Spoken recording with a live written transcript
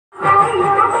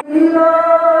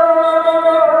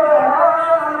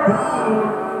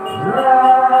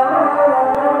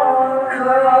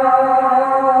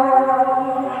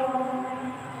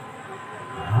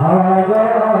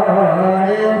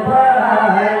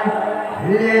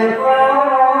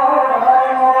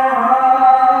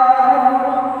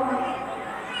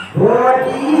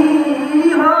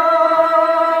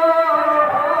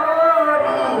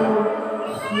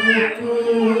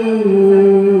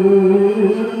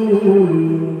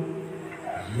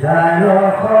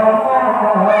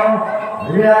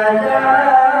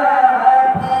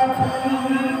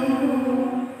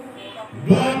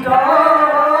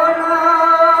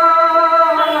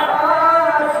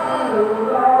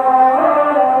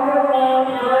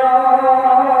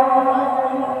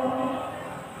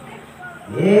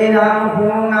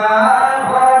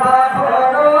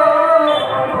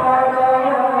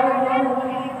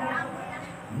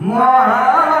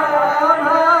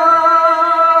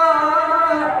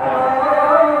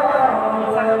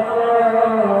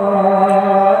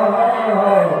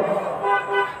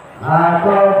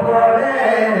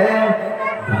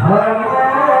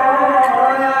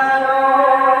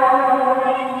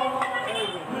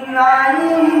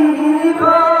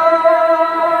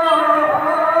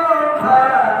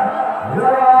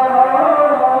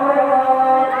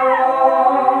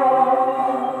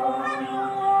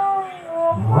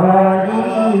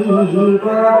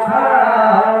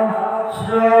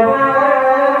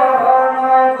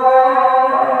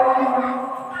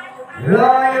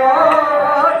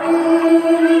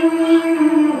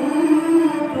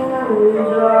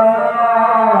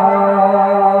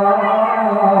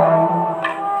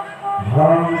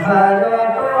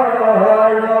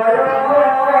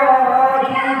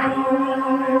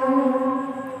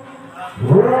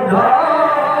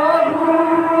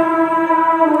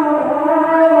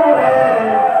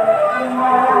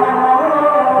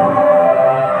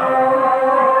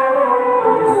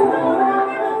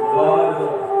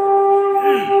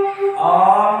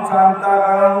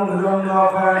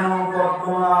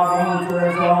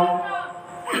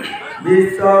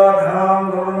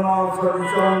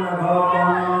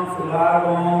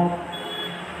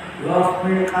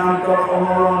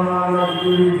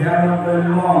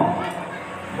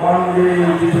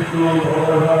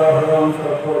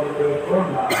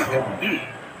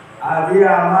আজি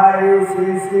আমাৰ এই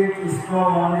শ্ৰী শ্ৰী কৃষ্ণ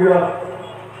মন্দিৰত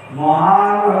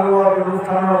মহান ভাগৱত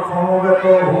অনুষ্ঠানৰ সমবেত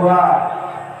হোৱা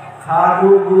সাধু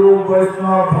গুৰু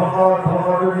বৈষ্ণৱ ভকত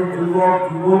ভকতী যুৱক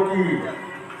যুৱতী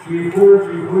শিশু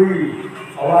কিশোৰী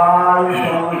সবাই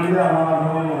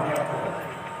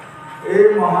এই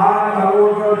মহান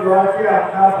ভাগৱতৰ দুৱাটি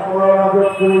আপোনাৰ সকলৰ মাজত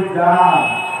কৈ যাম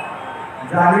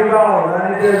জানিব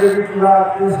জানিলে যদি কিবা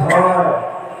পিছ হয়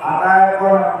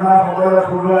আটাইখন আপোনাৰ সকলে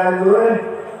ফুৰাই লৈ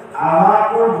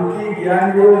আমাকো দুটি জ্ঞান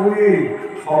দিব বুলি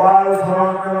সবাই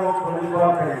চৰণতে মোক কৰিব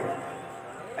থাকে।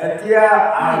 এতিয়া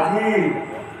আজি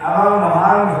আমাৰ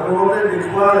মহান ভাগৱতে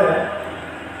দেখুৱালে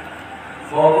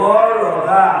খবৰ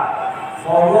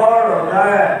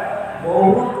ৰজাই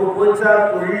বহুত তপস্যা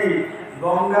কৰি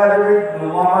গংগা দেৱীক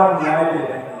নমাব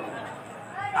নোৱাৰিলে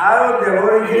আৰু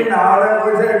দেৱৰীষি নাৰদে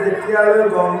কৈছে যেতিয়ালৈ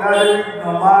গংগা দেৱীক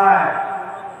নমায়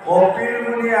কপিল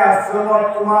মুনি আশ্ৰমত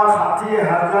তোমাৰ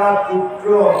 ৬০,০০০ পুত্ৰ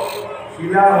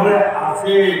শিলা হৈ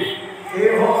আছে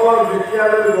এইসকল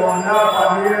যেতিয়ালৈ গংগা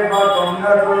পানীৰে বা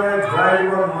গংগা জলেৰে ধুৱাই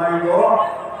দিব নোৱাৰিব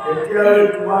তেতিয়ালৈ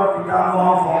তোমাৰ পিতামহ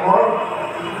সমল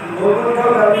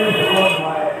নতুনভাৱে হ'ব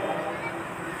নোৱাৰে।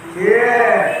 সেয়ে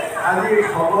আজি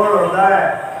খবৰ ৰজাই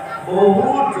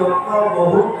বহুত যত্ন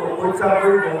বহুত তপস্যা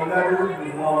কৰি গংগা দেৱীক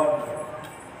নোহোৱাব।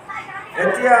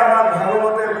 এতিয়া আমাৰ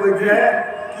ভাগৱতে কৈছে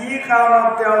কি কাৰণত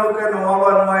তেওঁলোকে নমাব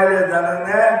নোৱাৰিলে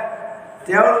জানেনে?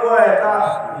 তেওঁলোকৰ এটা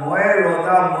মই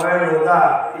ৰজা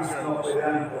কৃষ্ণ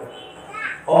কল্যাণ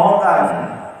অহংকাৰ আছে।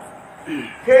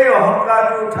 সেই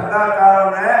অহংকাৰটো থকাৰ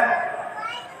কাৰণে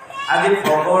আজি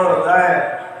খবৰ ৰজাই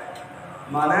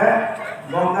মানে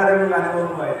গংগা দেৱীক আনিব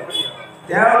নোৱাৰিলে।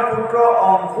 তেওঁৰ পুত্ৰ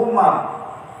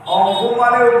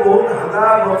অংশুমানেও বহুত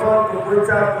হাজাৰ বছৰ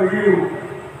তপস্যা কৰিও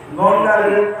গংগা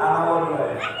দেৱীক আনিব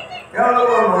নোৱাৰে।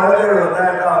 তেওঁলোকৰ মনতে ৰজা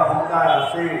এটা অহংকাৰ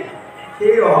আছে,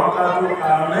 সেই অহংকাৰটোৰ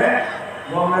কাৰণে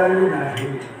গংগা দেৱী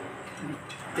নাহিল।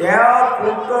 তেওঁৰ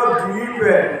পুত্ৰ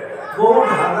দিলীপে বহুত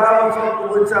হাজাৰ বছৰ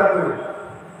তপস্যা কৰি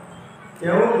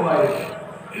তেওঁ নোৱাৰিলে।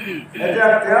 এতিয়া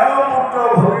তেওঁৰ পুত্ৰ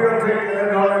ভগীৰথে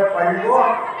কেনেধৰণে পাৰিব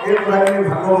এই কথাখিনি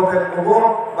ভাগৱতে ক'ব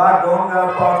বা গংগাৰ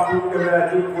পৰা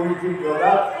আজি পৰিচিত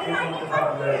ৰজা এইখন কথা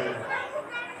বুজাই দিলে।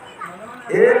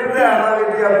 এইটোতে আমাক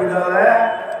এতিয়া বুজালে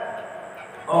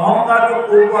অহংকাৰটো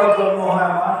ক'ৰ পৰা জন্ম হয়?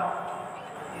 আমাৰ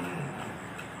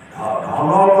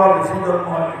ধনৰ পৰা বেছি জন্ম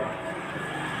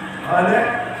হয়নে?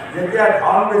 যেতিয়া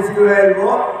ধন বেছি হৈ আহিব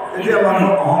তেতিয়া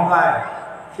মানুহৰ অহংকাৰ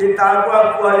সি তাৰ পৰা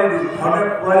পোৱালি দি ধনে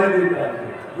পোৱালি দি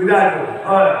বিদায় কৰিব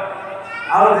হয়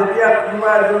আৰু যেতিয়া কোনোবা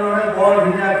এজন মানে বৰ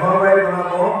ধুনীয়া ঘৰ বাৰী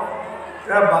বনাব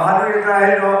তেতিয়া বাহাদুৰ এটা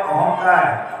আহিব অহংকাৰ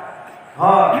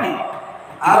হয়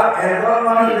আৰু এজন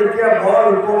মানুহ যেতিয়া বৰ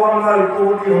ৰূপৱান বা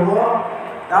ৰূপৱতী হ'ব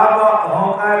তাৰ পৰা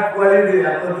অহংকাৰ পোৱালি দিয়ে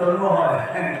আকৌ জন্ম হয়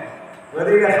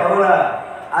গতিকে চাবলা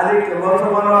আজি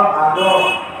কেইবছৰমানৰ আগত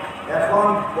এখন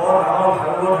বৰ ডাঙৰ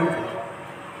ভাগৱত হৈছে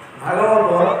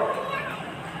ভাগৱতত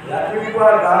ৰাতিপুৱা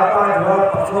গা পা ধোৱাৰ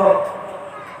পাছত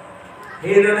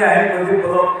সেইজনে আহি কৈছে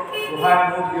বলক গোসাঁই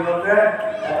মোক দিওঁতে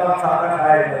একাপ চাহ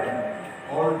খাই আহিব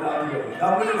মই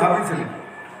যাম বুলি ভাবিছিলোঁ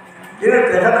কিন্তু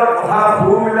তেখেতৰ কথা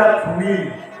সুৰবিলাক শুনি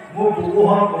মোৰ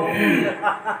বুকুখন কপি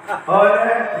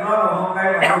হয়নে ইমান অহংকাৰী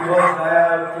মানুহ গছ যায়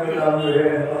আৰু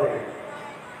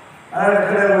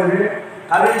তেখেতে কৈছে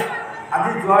কালি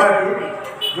আজি যোৱা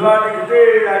ৰাতি গোটেই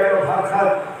ৰাইজৰ ভাত খাত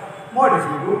মই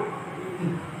দিছিলোঁ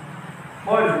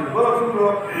বলকচোন বলক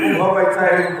মোৰ ঘৰ বাচ্ছা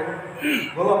আহিব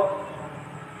বলক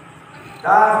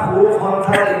তাৰ সু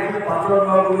সন্থা দেখি পাছত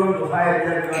মই বোলো গোসাঁই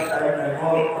এতিয়া কিমান টাইম নাই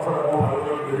মই পাছত আকৌ ভাগৱত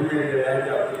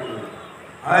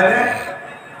হয়নে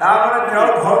তাৰমানে তেওঁৰ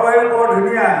ঘৰ বাৰীও বৰ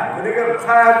ধুনীয়া গতিকে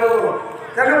চাই আহিব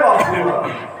কেনেকুৱা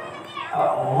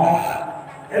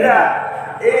এতিয়া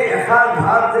এই এসাঁজ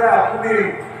ভাত যে আপুনি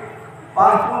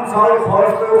 5 পোণ চাউল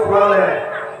খৰচ কৰি খোৱালে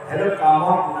সেইটো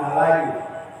কামত নালাগে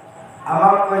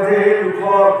আমাক কৈছে এই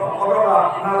লোকৰ ভকতক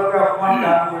আপোনালোকে অকণমান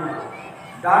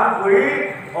দান কৰি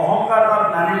অহংকাৰ তাত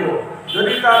নানিব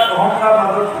যদি তাত অহংকাৰ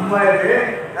মাজত সোমাই দিয়ে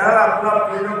তেনেহ'লে আপোনাৰ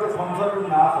পৰিণত সঞ্চয়টো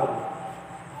নাশ হ'ব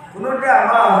কোনোতে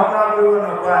আমাৰ অহংকাৰ কৰিব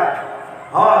নাপায়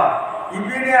হয়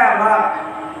ইপিনে আমাক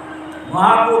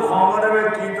মহাপুৰুষ শংকৰদেৱে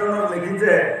কীৰ্তনত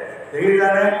লিখিছে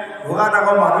দেখিছানে ভগাত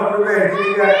আকৌ মাধৱদেৱে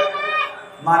সেইখিনিকে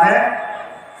মানে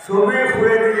ছবি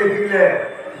সুৰেদি লিখিলে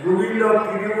গোবিন্দ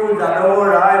কিৰিবু যাদৱ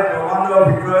ৰায় ব্ৰহ্মাণ্ডৰ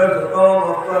ভিতৰত যত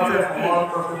বস্তু আছে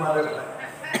সমস্ত তোমালে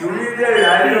তুমি যে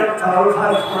ৰাইজত চাউল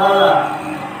সাজ খোৱালা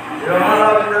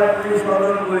ৰঙালাওবিলাক তুমি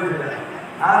স্বজন কৰিছিলা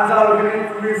আন চাউলখিনি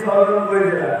তুমি স্বজন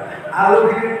কৰিছিলা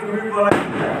আলুখিনি তুমি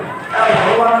বনাইছিলা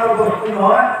ভগৱানৰ বস্তু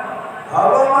নহয়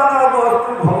ভগৱানৰ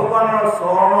বস্তু ভগৱানৰ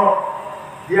চৰণত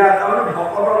দিয়া তাৰমানে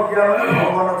ভকতক দিয়া মানে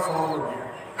ভগৱানৰ চৰণত দিয়া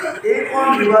এইখন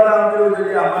বিবাদান্তেও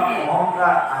যদি আমাৰ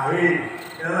অহংকাৰ আহে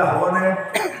তেনেহ'লে হ'বনে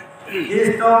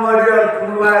কৃষ্ণ মন্দিৰত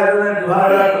কোনোবা এজনে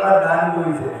 2000 টকা দান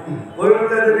কৰিছে কৰি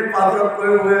পেলাই যদি পাছত কৈ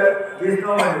বোলে কৃষ্ণ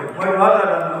মন্দিৰ মই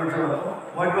 2000 দান কৰিছোঁ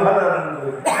মই 2000 দান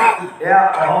কৰিছোঁ এয়া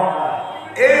অহংকাৰ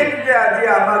এইটো যে আজি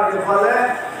আমাক দেখুৱালে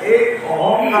এই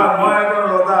অহংকাৰ মই এজন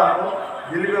ৰজা আকৌ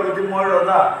দিলীপে কৈছে মই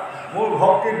ৰজা মোৰ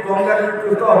ভক্তিত গংগাদেৱী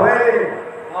তুষ্ট হয়েই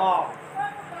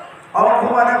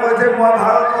অংশুমানে কৈছে মই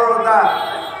ভাৰতৰ ৰজা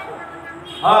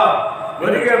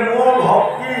গতিকে মোৰ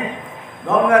ভক্তি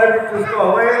গংগাদেৱী তুষ্ট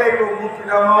হ'বই লাগিব মোৰ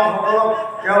পিতামহসকলক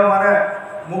তেওঁ মানে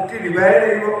মুক্তি দিবই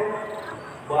লাগিব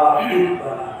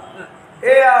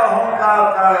এয়া অহংকাৰ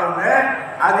কাৰণে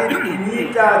আজি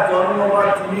 3টা জন্ম বা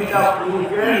 3টা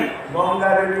পুৰুষে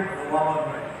গংগাদেৱীক সোমাব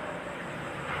নোৱাৰে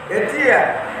এতিয়া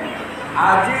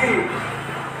আজি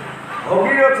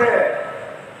ভগীৰথে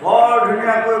বৰ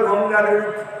ধুনীয়াকৈ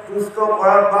গংগাদেৱীক তুষ্ট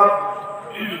কৰাৰ ভাৱ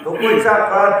তপস্যা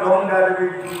কৰাত গংগাদেৱী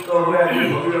তুষ্ট হৈ আজি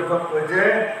ভগীৰথক কৈছে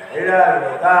এৰা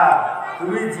ৰজা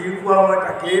তুমি যি কোৱা মই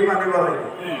তাকেই মানিব লাগিব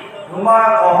তোমাৰ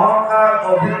অহংকাৰ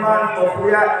অভিমান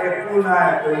অসূয়া একো নাই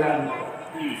কল্যাণ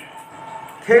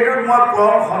সেইটোত মই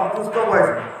পৰম সন্তুষ্ট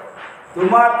পাইছোঁ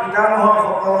তোমাৰ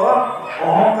পিতামহসকলৰ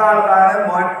অহংকাৰ কাৰণে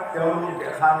মই তেওঁলোকক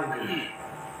দেখা নিদিওঁ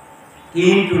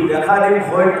কিন্তু দেখা দিম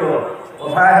হয়তো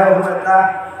কথাহে হ'ল এটা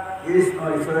কৃষ্ণ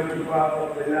ঈশ্বৰে কৃপা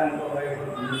কল্যাণ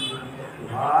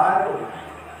ভাল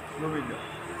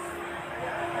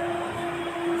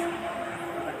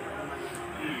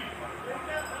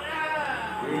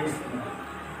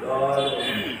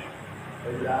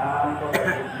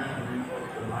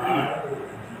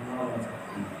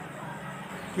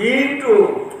কিন্তু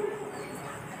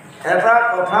এটা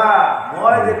কথা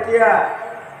মই যেতিয়া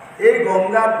এই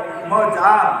গংগাত মই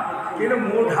যাম কিন্তু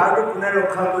মোৰ ধাৰটো কোনে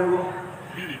ৰক্ষা কৰিব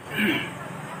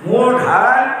মোৰ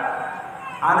ধাৰ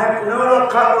আনে কোনেও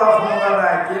ৰক্ষা কৰা ক্ষমতা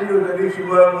নাই কিন্তু যদি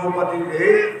শিৱই মোৰ পাতি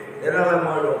দিয়ে তেনেহ'লে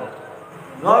মই ৰ'ম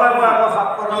নহ'লে মই আকৌ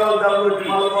সাতপথাৰত যাবলৈ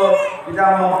তোমালোকৰ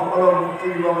পিতামহসকলক মুক্তি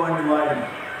দিব মই নোৱাৰিম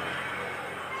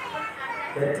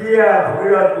এতিয়া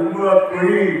ভগীৰথ ডুমুৰত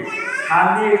পৰি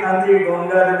কান্দি কান্দি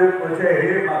গংগাদেৱীক কৈছে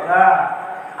হে মাতা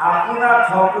আপোনাক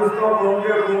সন্তুষ্ট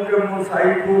কৰোঁতে মোৰ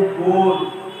 4 ফুট গ'ল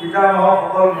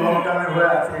পিতামহসকল নৰকামী হৈ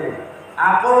আছে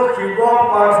আকৌ শিৱক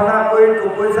প্ৰাৰ্থনা কৰি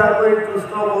তপস্যা কৰি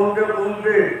তুষ্ট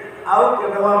কৰোঁতে আৰু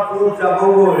কেইটামান পুৰুষ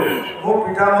যাবগৈ মোৰ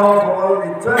পিতামহসকল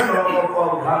নিশ্চয় নৰকৰ পৰা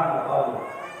উদ্ধাৰ নাপাব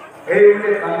এই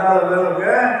বুলি কান্দাৰ লগে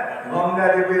লগে গংগা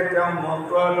দেৱীয়ে তেওঁ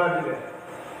মন্ত্ৰ এটা দিলে,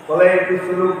 ক'লে এইটো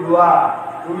চুলুক লোৱা,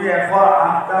 তুমি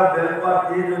 108টা বেলপাত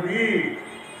দি যদি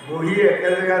বহি একে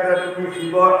জেগাতে তুমি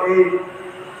শিৱৰ এই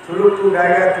চুলুকটো গাই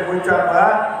গাই তপস্যা কৰা,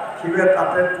 শিৱে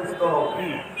তাতে তুষ্ট হ'ব।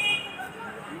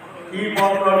 কি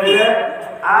মন্ত্ৰ দিলে?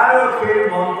 আৰু সেই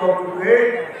মন্ত্ৰটোকে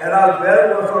এডাল বেল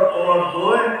গছৰ তলত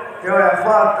গৈ তেওঁ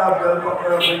 108টা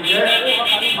বেলপত্ৰৰ সৈতে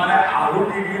মানে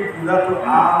আহুতি দি পূজাটো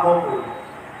আৰম্ভ কৰিলে।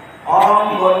 ওম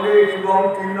বন্দে শিৱম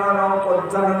তিৰ্ণনম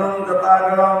পঞ্চাননম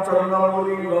জটাধৰম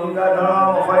চন্দ্ৰমৌলি গংগাধৰম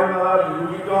অভয়মালা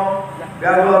বিভূষিতম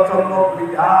ব্যাঘ্ৰচন্দ্ৰ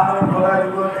বিধানম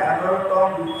সদাযুগ ধ্যানৰতম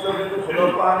বিশ্ববিদু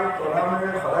ফলপানি প্ৰণামে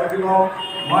সদাশিৱম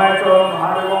মহেশ্বৰ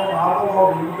মহাদেৱম মহাপ্ৰভ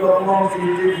বিভূততমম শ্ৰী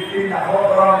শ্ৰী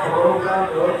নাশকৰম সৰ্বভূতাং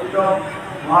প্ৰৱৰ্তিতম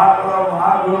মহাকল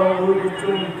মহাগুরু গুরু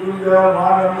বিষ্ণু মৃত্যুঞ্জয়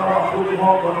মহানন্দ অসুভম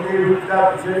বন্দে রূপটা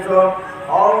বিশেষ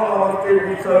ওম নমস্তে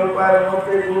বিশ্বরূপায়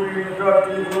নমস্তে গুরু মিত্র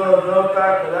ত্রিপুর দেবতা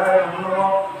কদায় নমঃ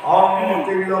ওম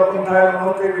নমস্তে নীলকণ্ঠায়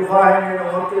নমস্তে গুহাহিনী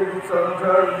নমস্তে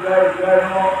বিশ্বনাথর হৃদয় হৃদয়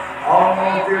নমঃ ওম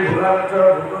নমস্তে ভোলানাথর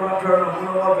ভূতনাথর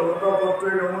নমঃ দেবতপত্রে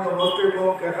নমঃ নমস্তে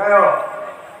ওম কেশায়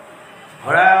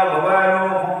হরায় ভবায়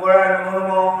নমঃ শঙ্করায়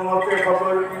নমঃ নমস্তে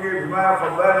সর্বরূপিণী ভীমায়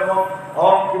সর্বায় নমঃ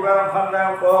ওম কিবা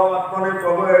খণ্ডায় পরমাত্মনে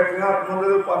প্রভু একনাথ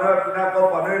মন্দির পানয় পিনাক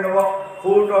পানয় নমঃ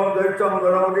পূর্ণম দৈত্যম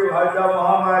গণপতি ভার্যা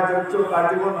মহামায়া যচ্ছু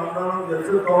কার্তিক নন্দনম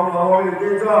যচ্ছু তম নমঃ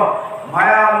বিদেশ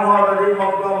মায়া মহাদধি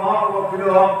মগ্ন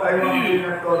মহাপকিলহম কাইমম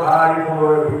দিনত্ব ধারি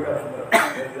মোর বিকাশ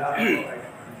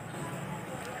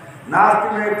নাস্তি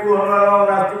মে পুনরম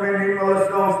নাস্তি মে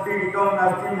নির্মলস্যম স্থিতম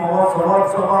নাস্তি মহ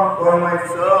সহৎসমম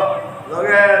কর্মস্য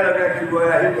লগে লগে শিৱই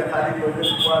আহি দেখা দি কৈছে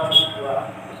কোৱা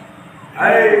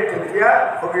এই তেতিয়া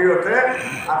শৰীৰতে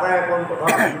আটাই এখন কথা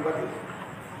পাতি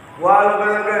কোৱাৰ লগে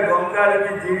লগে গংগা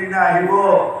দেৱী যিদিনা আহিব,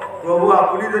 প্ৰভু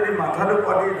আপুনি যদি মাথাটো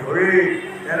পাতি ধৰি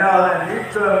তেনেহ'লে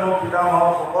নিশ্চয় মোৰ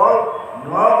পিতামহসকল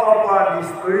নৰকৰ পৰা নিজ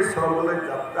কৰি স্বৰ্গলৈ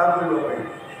যাত্ৰা কৰিব পাৰিব।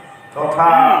 তথা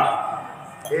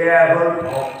এয়া হ'ল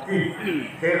ভক্তি।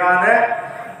 সেইকাৰণে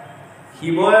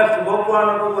শিৱই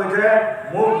শিৱপুৰাণতো কৈছে,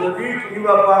 মোক যদি কিনিব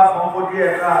পৰা সম্পত্তি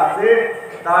এটা আছে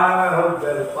তাৰ নামে হ'ল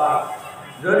বেলপাত।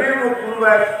 যদি মোক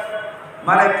কোনোবাই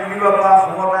মানে কিনিব পৰা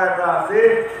ক্ষমতা এটা আছে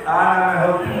তাৰ নামে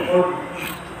হ'ল ভকতি।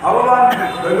 ভগৱান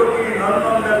দৈৱকী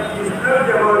নন্দন কৃষ্ণৰ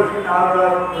দেৱকী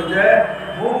নাৰদক কৈছে,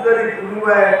 মোক যদি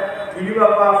কোনোবাই কিনিব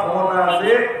পৰা ক্ষমতা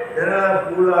আছে তেনেহ'লে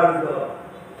ফুল আৰু জল,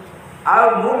 আৰু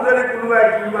মোক যদি কোনোবাই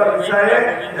কিনিব বিচাৰে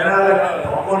তেনেহ'লে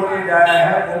ভকতিৰ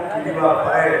দ্বাৰাহে মোক কিনিব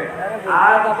পাৰে।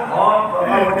 আৰু ধন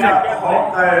টকা পইচা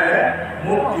অহংকাৰেৰে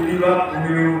মোক কিনিব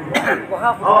কোনেও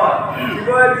হয়।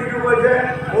 শিৱই যিটো কৈছে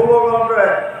সৌভগ্ৰন্থই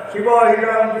শিৱ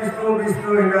হৃদয়ম বিষ্ণু বিষ্ণু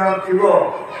হৃদয়ম শিৱ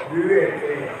দুয়োৱে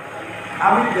একে।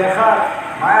 আমি দেখা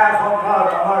মায়া সংসাৰ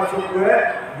আমাৰ চকুৰে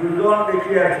দুজন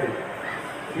দেখি আছো,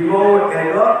 শিৱও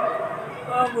এজন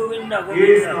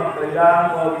কৃষ্ণ কল্যাণ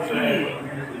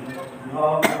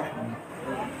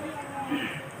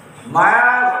মায়া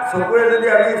চকুৰে যদি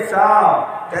আমি চাওঁ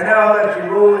তেনেহ'লে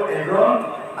শিৱও এজন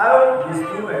আৰু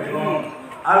বিষ্ণু এজন,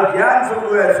 আৰু জ্ঞান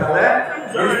চকুৰে চালে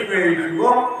বিষ্ণুৱে শিৱ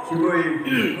শিৱই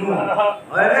বিষ্ণু,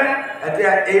 হয়নে?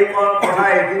 এতিয়া এইকণ কথা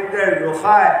এইখিনিতে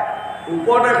ৰখাই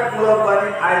উপদেশমূলক বাণী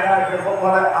আইনা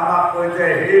শেষসকলে আমাক কৈছে,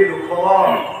 সেই লোকসকল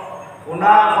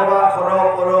শুনা সভা সৰ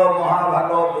পৰ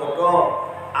মহাভাগৱত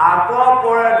আঁতৰ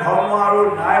পৰে ধৰ্ম আৰু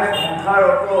নাই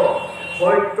সংসাৰত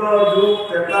সত্য যুগ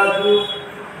ত্ৰেতা যুগ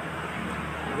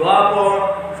দ্বাপৰ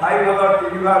 4 ভাগৰ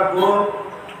 3 ভাগ গ'ল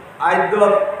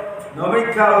আদ্যত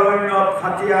নমিক্ষা অৰণ্যত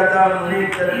 60,000 মুনি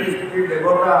 33 কোটি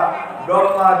দেৱতা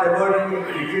ব্ৰহ্মা দেৱৰ্ষি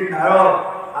ঋষি নাৰদ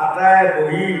আটাই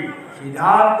বহি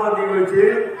সিদ্ধান্ত দি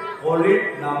গৈছিল কলিত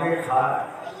নামে খায়।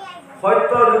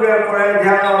 সত্য যুগে পৰে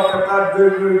ধ্যান ত্ৰেতাত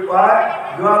জয়ী পায়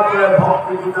দ্বাপৰে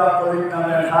ভক্তি পূজা কলিত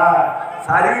নামে খায়।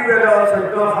 4 বেদ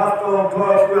 14 শাস্ত্ৰ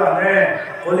 18 সুৰ আনে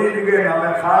কলি যুগে নামে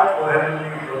খায় পঢ়ে মুনি,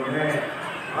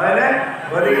 হয়নে?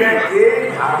 গতিকে এই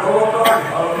ভাগৱতৰ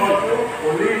ধৰ্মটো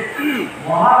কলিত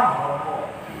মহান ধৰ্ম।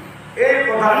 এই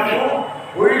কথাটো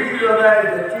পৰিধি ৰজাই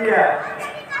যেতিয়া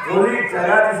কলিত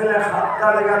জেগা দিছিলে 7টা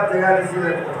জেগাত জেগা দিছিলে।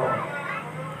 প্ৰথম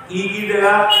কি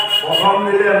জেগা? প্ৰথম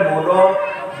দিলে মদত,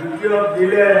 দ্বিতীয়ত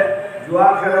দিলে জুৱা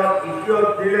খেলত, তৃতীয়ত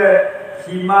দিলে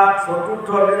সীমাত, চতুৰ্থ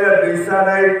দিলে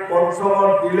বেশ্যাদায়ীত,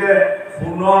 পঞ্চমত দিলে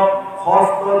সোণত,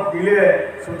 ষষ্ঠত দিলে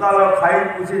চোতালত খাই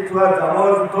পুচি থোৱা জাবৰ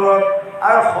জোঁথৰত,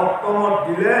 আৰু সপ্তমত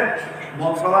দিলে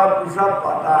মছলা পিছা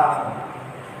পাতা।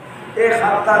 এই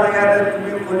 7টা জেগাতে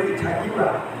তুমি কলি থাকিবা,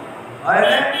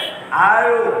 হয়নে?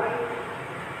 আৰু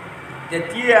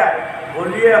তেতিয়া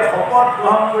কলিয়ে শপত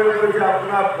গ্ৰহণ কৰি কৈছে,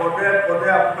 আপোনাৰ পদে পদে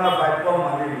আপোনাৰ বাক্য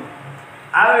মানিম।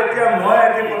 আৰু এতিয়া মই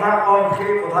এটি কথা কম,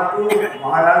 সেই কথাটো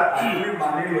মহাৰাজ আপুনি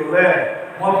মানি ল'লে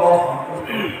মই বৰ সন্তুষ্ট।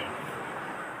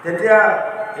 তেতিয়া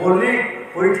কলিক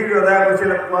পৰীক্ষিত ৰজাই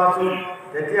কৈছিলে কোৱাচোন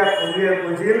তেতিয়া কলিয়ে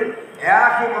কৈছিল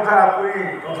এয়াশী কথা আপুনি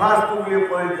তথাস্তু বুলি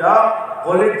কৈ যাওক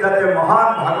কলিক যাতে মহান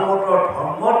ভাগৱতৰ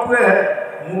ধৰ্মটোৱেহে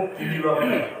মোক কিনিব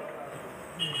পাৰে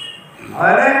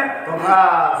হয়নে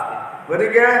তথাস্তু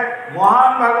গতিকে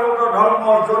মহান ভাগৱতৰ ধৰ্ম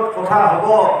য'ত কথা হ'ব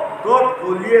ত'ত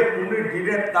কলিয়ে কোনো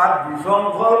দিনে তাত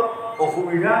বিশৃংখল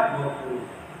অসুবিধা নকৰোঁ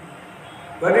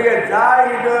গতিকে যাৰ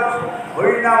হৃদয়ত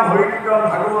হৰিনাম হৰিকীৰ্তন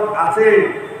ভাগৱত আছে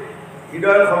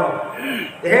হৃদয়খনত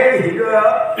সেই হৃদয়ত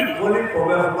কলি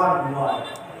প্ৰৱেশ হোৱা নোৱাৰে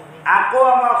আকৌ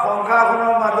আমাৰ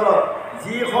সংসাৰখনৰ মাজত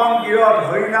যিখন গৃহত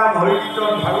হৰিনাম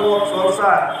হৰিকীৰ্তন ভাগৱত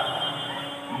চৰ্চা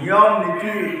নিয়ম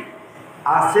নীতি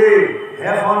আছে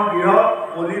সেইখন গৃহত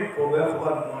কলি প্ৰৱেশ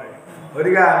হোৱা নোৱাৰে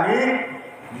গতিকে আমি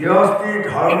গৃহস্থী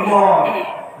ধৰ্ম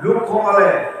লোকসকলে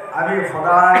আমি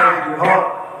সদায় গৃহত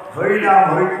হৰিনাম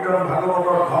হৰিকীৰ্তন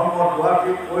ভাগৱতৰ ধৰ্ম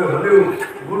দুৱাটি কৈ হ'লেও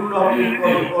গুণ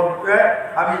ৰূপে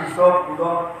আমি ঈশ্বৰ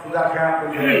পূজা সেৱা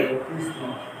কৰিব লাগিব কৃষ্ণ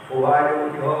সহায়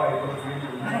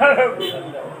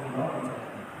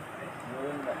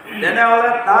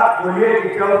তেনেহ'লে তাত কলিয়ে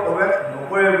কেতিয়াও প্ৰৱেশ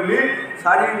নকৰে বুলি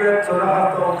 4 বেদ 6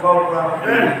 শাস্ত্ৰ 18 পৰা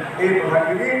এই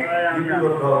কথাখিনি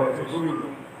লিপিবদ্ধ হৈছে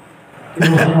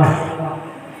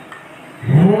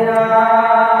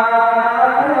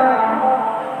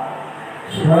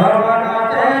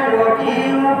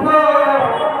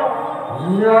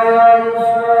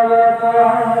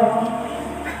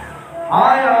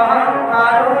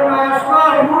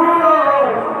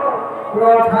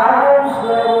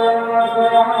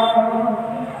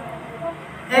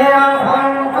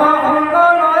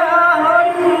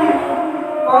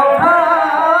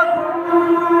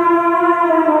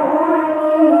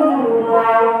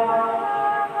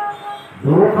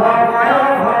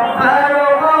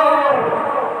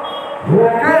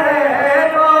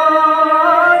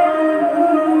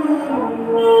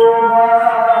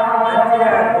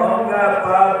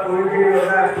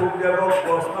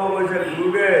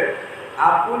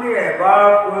আপুনি এবাৰ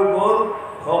কৈ গ'ল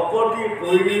ভকতি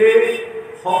কৰিলে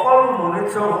সকলো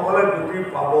মনুষ্যসকলে গতি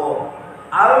পাব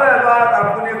আৰু এবাৰ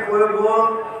আপুনি কৈ গ'ল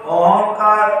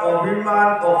অহংকাৰ অভিমান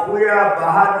অসূয়া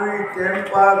বাহাদুৰি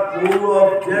টেম্পাৰ গৌৰৱ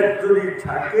জেদ যদি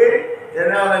থাকে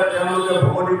তেনেহ'লে তেওঁলোকে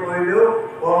ভকতি কৰিলেও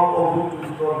পৰম প্ৰভু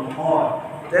তুষ্ট নহয়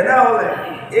তেনেহ'লে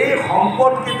এই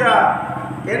সম্পদকেইটা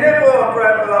কেনেকৈ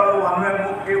আঁতৰাই পেলাব মানুহে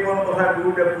মোক এইকণ কথা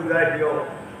গুৰুতে বুজাই দিয়ক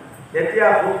তেতিয়া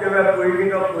সুখদেৱে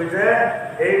পৰীক্ষিতক কৈছে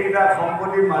এইকেইটা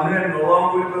সম্পত্তি মানুহে নলম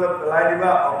বুলি ক'লে পেলাই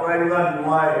দিবা আঁতৰাই দিবা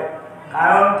নোৱাৰে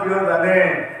কাৰণ কিয় জানে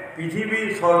পৃথিৱী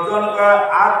সৰ্জন কৰা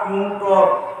আগমুহূৰ্তত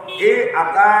এই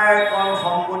আটাইকণ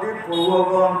সম্পত্তি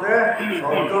পূৰ্বগ্ৰন্থে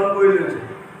সৰ্জন কৰি লৈছে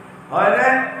হয়নে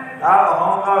তাৰ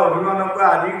অহংকাৰ অভিমানৰ পৰা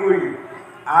আদি কৰি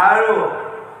আৰু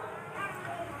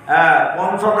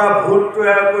 5টা ভূত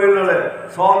তৈয়াৰ কৰি ল'লে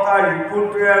 6টা ৰিপু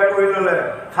তৈয়াৰ কৰি ল'লে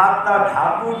 7টা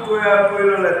ধাতু তৈয়াৰ কৰি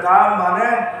ল'লে তাৰ মানে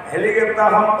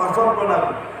হেলিকপ্টাৰখন পাছত বনাব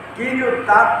কিন্তু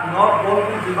তাত নট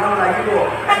বলটো যিমান লাগিব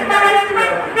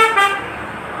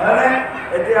হয়নে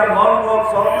এতিয়া মন বল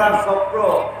 6টা চক্ৰ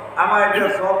আমাৰ এতিয়া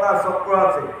 6টা চক্ৰ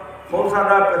আছে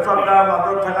শৌচাগাৰ পেচাবগাৰ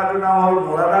মাজত থকাটো নাম হ'ল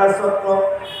মূলাধাৰ চক্ৰ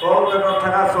তল পেটত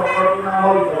থকা চক্ৰটোৰ নাম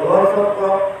হ'ল জলৰ চক্ৰ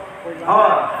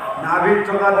হয় নাভিত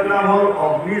থকাটোৰ নাম হ'ল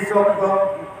অগ্নি চক্ৰ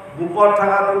বুকত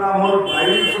থকাটোৰ নাম হ'ল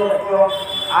বায়ু চক্ৰ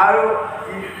আৰু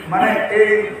মানে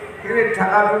এইখিনিত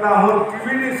থকাটোৰ নাম হ'ল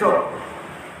ত্ৰিবেণী চক্ৰ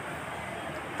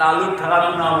তালুত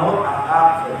থকাটোৰ নাম হ'ল আকাশ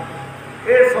চক্ৰ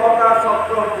এই 6টা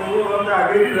চক্ৰ পূৰ্বগ্ৰন্থে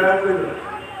আগেই তৈয়াৰ কৰি ল'লে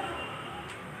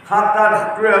 7টা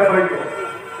ধাতুৰে সৈতে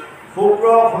শুক্ৰ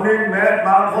শনি মেদ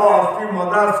মাংস অস্থি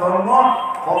মজা চৰ্ম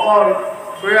সকল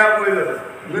তৈয়াৰ কৰি ল'লে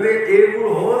গতিকে এইবোৰ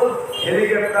হ'ল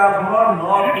হেলিকপ্টাৰখনৰ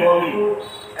নট বলটো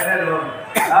এনেধৰণৰ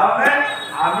তাৰমানে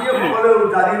আমি সকলোৱে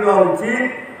জানি লোৱা উচিত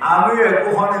আমি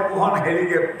একোখন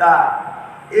হেলিকপ্টাৰ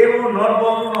এইবোৰ নট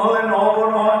বলটো নহ'লে নহ'ব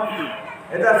নহয়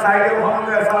এতিয়া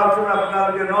চাইকেলখনকে চাওকচোন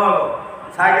আপোনালোকে নহ'ব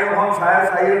চাইকেলখন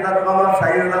 4,500 টকা বা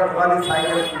 4,000 টকা দি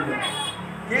চাইকেল কিনে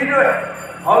কিন্তু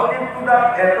হলটিপটো দাম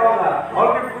 1 টকা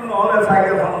হলটিপটো নহ'লে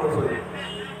চাইকেলখন নচলে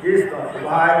কৃষ্ণ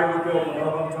ভাই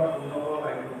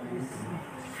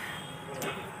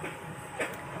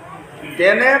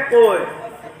তেনেকৈ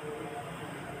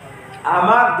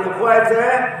আমাক দেখুৱাইছে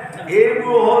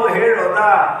এইবোৰ হ'ল সেই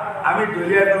ৰজা আমি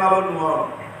দলিয়াই পেলাব নোৱাৰোঁ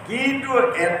কিন্তু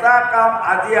এটা কাম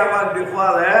আজি আমাক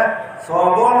দেখুৱালে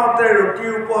শ্ৰৱণতে ৰতি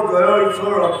উপজয়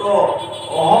ঈশ্বৰত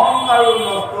অহংকাৰো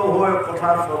নষ্ট হৈ কথা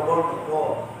শ্ৰৱণ নকৰ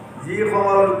যিসকল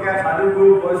লোকে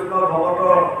সাধুগুৰু বৈষ্ণৱ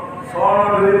ভগতৰ চৰণ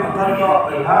ধৰি মাথাটো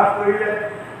অভ্যাস কৰিলে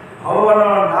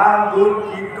ভগৱানৰ নাম গুণ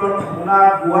কীৰ্তন শুনা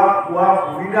গোৱা কোৱা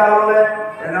সুবিধা হ'লে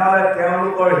তেনেহ'লে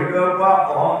তেওঁলোকৰ হৃদয়ৰ পৰা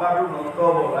অহংকাৰটো নষ্ট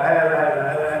হ'ব লাহে লাহে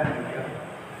লাহে লাহে নাইকিয়া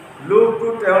হ'ব লোকটো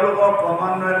তেওঁলোকৰ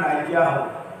ক্ৰমান্বয়ে নাইকিয়া হ'ব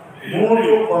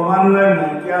মোহটো ক্ৰমান্বয়ে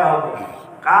নাইকিয়া হ'ব,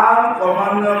 কাম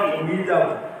ক্ৰমান্বয়ে কমি যাব,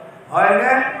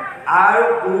 হয়নে? আৰু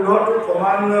ক্ৰোধটো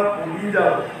ক্ৰমান্বয়ে কমি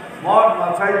যাব, মদ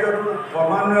মাৎসৰ্যটো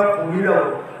ক্ৰমান্বয়ে কমি যাব।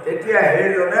 তেতিয়া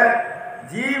সেইজনে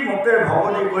যি মতে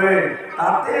ভকতি কৰে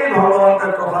তাতেই ভগৱন্তে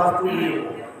তথাস্তু বুলি ক'ব।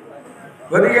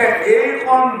 গতিকে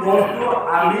এইখন বস্তু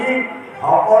আমি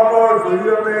ভকতৰ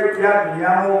জৰিয়তে ইয়াক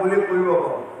নিয়াম বুলি কৰিব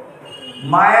পাৰোঁ।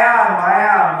 মায়া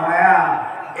মায়া মায়া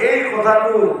এই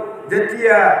কথাটো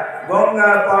যেতিয়া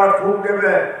গংগাৰ পাৰ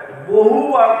শুকদেৱে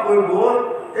বহুবাৰ কৈ গ'ল,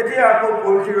 তেতিয়া আকৌ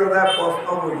পৰীক্ষিত ৰজাই প্ৰশ্ন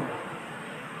কৰিছে,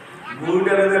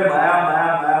 গুৰুদেৱে যে মায়া মায়া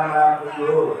মায়া মায়া কৈ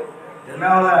গ'ল,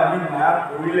 তেনেহ'লে আমি মায়া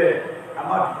কৰিলে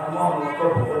আমাৰ ধৰ্ম নষ্ট,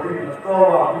 ভকতি নষ্ট হ'ব,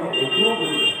 আপুনি এইটোও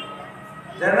কৰিব।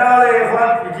 তেনেহ'লে এইখন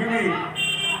পৃথিৱীত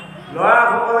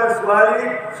ল'ৰাসকলে ছোৱালী,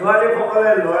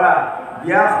 ছোৱালীসকলে ল'ৰা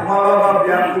বিয়া সোমাব বা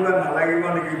বিয়া কৰিব নালাগিব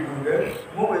নেকি গুৰুদেৱ?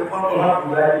 মোক এইখন কথা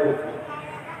বুজাই দিয়ক।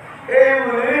 এই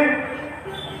বুলি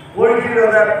পৰীক্ষিত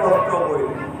ৰজাই প্ৰশ্ন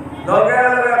কৰিলে। লগে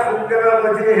লগে শুকদেৱে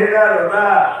কৈছে, হেৰা ৰজা,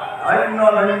 ধন্য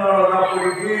ধন্য ৰজা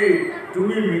পৰীক্ষিত,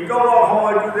 তুমি মৃতকৰ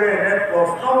সময়টো যে এনে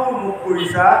প্ৰশ্নবোৰ মোক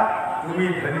কৰিছা, তুমি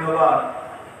ধন্যবাদ,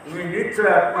 তুমি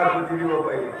নিশ্চয় আত্মাক বুজি দিব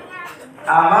পাৰিবা।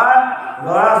 আমাৰ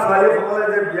ল'ৰা ছোৱালীসকলে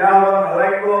যে বিয়া হ'ব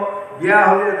নালাগিব, বিয়া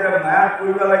হ'লে যে মায়া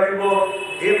কৰিব লাগিব,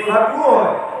 এই কথাটোও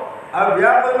হয়। আৰু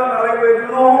বিয়া কৰিব নালাগিব এইটো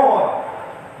নহয়।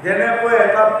 যেনেকৈ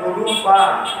এটা পদুম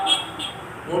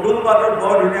পাতত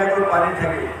বৰ ধুনীয়াকৈ পানী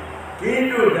থাকে,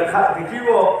 কিন্তু দেখিব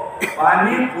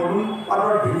পানী পদুম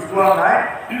পাতত ভিজ পোৱা নাই,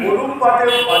 পদুম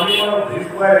পাতেও পানী পাতত ভিজ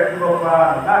খুৱাই ৰাখিব পৰা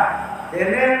নাই।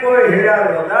 তেনেকৈ হেৰা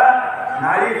ৰজা,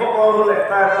 নাৰীসকল হ'ল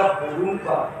এটা এটা পদুম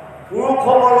পাত,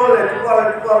 পুৰুষসকল হ'ল এটুকুৰা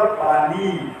এটুকুৰা পানী।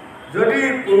 যদি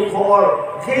পুৰুষসকল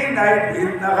সেই নাৰীত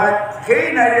ভিজ নাখায়, সেই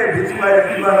নাৰীয়ে ভিজ খুৱাই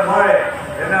ৰাখিব নোৱাৰে,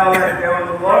 তেনেহ'লে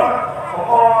তেওঁলোকৰ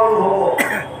সকলো হ'ব।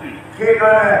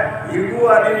 সেইকাৰণে হিন্দু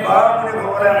আদি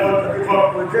বাৰমুণিসকলে আমাক জ্যোতিষক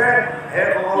কৈছে,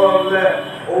 সেইসকলক বোলে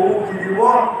অমুকি দিব,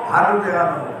 হাতো টেঙা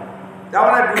নহ'ব।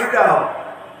 তাৰমানে দুইটা হওক,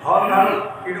 ধন ধান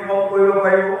কিনোকম কৰিব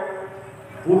পাৰিব,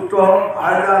 পুত্ৰ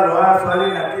আইতা ল'ৰা ছোৱালী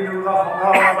নাতি নোলোৱা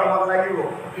সংসাৰ আমাক লাগিব।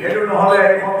 সেইটো নহ'লে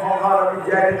এইখন সংসাৰত আমি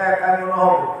জীয়াই থকা একাংশ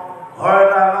নহ'ব। ঘৰ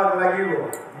এটা আমাক লাগিব,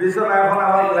 বিচনা এখন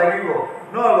আমাক লাগিব,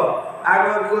 নহ'ব?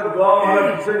 আগৰ যুগত গৰম হ'লে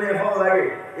বিচনী এখন লাগে,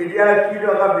 এতিয়া কি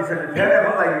দৰকাৰ বিচনী, ফেন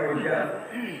এখন লাগিব এতিয়া,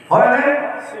 হয়নে?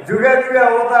 যুগে যুগে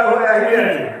অৱতাৰ হৈ আহি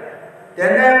আছে।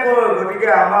 তেনেকৈ গতিকে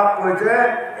আমাক কৈছে,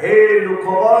 এই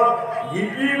লোকসকল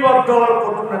লিপিবদ্ধ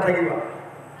ক'তো নাথাকিবা।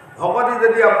 ভকতি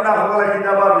যদি আপোনাসকলে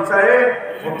কিতাবা বিচাৰে,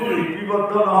 ক'তো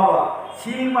লিপিবদ্ধ নহ'বা,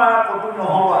 সীমা ক'তো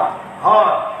নহ'বা।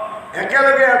 হয়,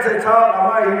 একেলগে আছে। চাওক,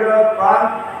 আমাৰ হৃদয়ত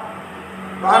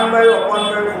প্ৰাণবায়ু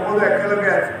অপানবায়ু সকলো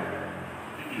একেলগে আছে।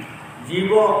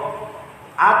 জীৱ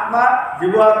আত্মা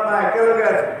একেলগে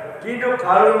আছে, কিন্তু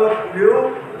কাৰো লগত কোনেও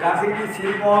গাঁঠি দি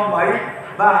চিলমহৰ মাৰি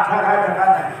বা আঠা খাই থকা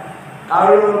নাই,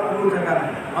 কাৰো লগত কোনো থকা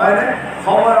নাই, হয়নে?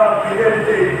 সময়ত নিজে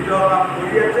নিজে নিজৰ কাম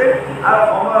কৰি আছে আৰু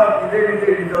সময়ত নিজে নিজে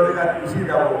নিজৰ জেগাত গুচি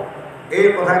যাব। এই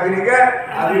কথাখিনিকে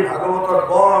আজি ভাগৱতত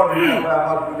বৰ ধুনীয়াকৈ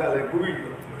আমাক বুজালে গোবিন্দ।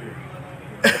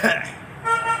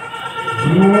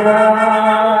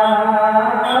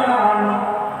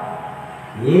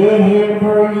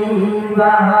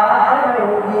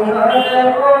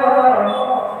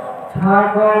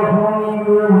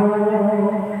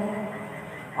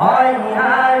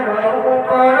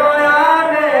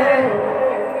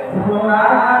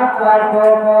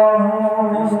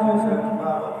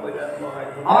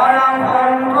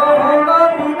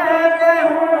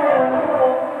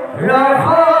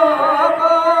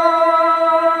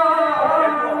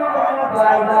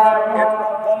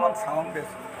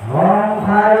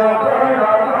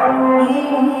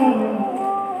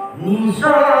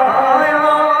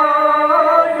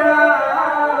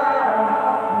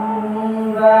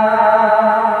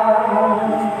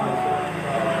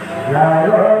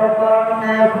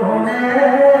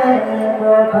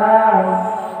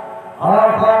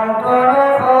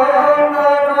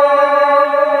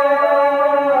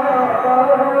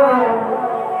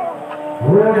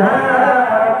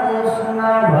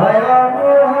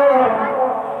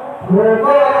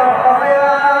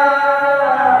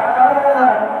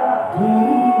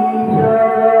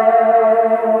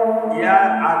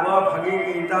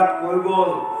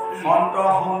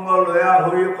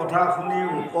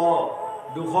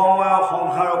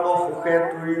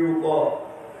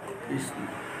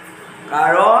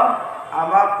 কাৰণ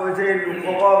আমাক কৈছে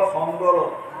লোকসকল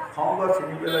সংগ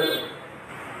চিনি পেলাই,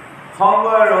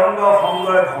 সংগৰ ৰংগ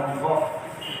সংগৰ ধ্বংস,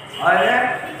 হয়নে?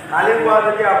 কালি পুৱা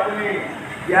যদি আপুনি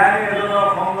জ্ঞানী এজনৰ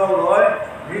সংগ লয়,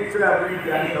 নিশ্চয় আপুনি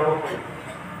জ্ঞানী হ'ব পাৰিব।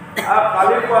 আৰু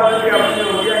কালি পুৱা যদি আপুনি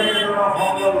অজ্ঞানী এজনৰ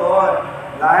সংগ লয়,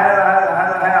 লাহে লাহে লাহে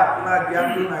লাহে আপোনাৰ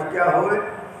জ্ঞানটো নাইকিয়া হৈ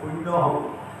শূন্য হ'ব।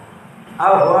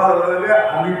 আৰু হোৱাৰ লগে লগে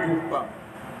আমি দুখ পাম।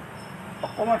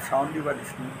 অকণমান চাউণ্ড দিবা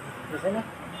দিছোঁ।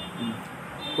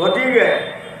 গতিকে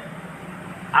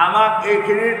আমাক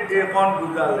এইখিনিত এইকণ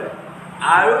বুজালে,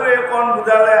 আৰু এইকণ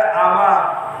বুজালে আমাক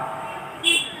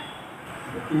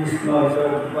কৃষ্ণ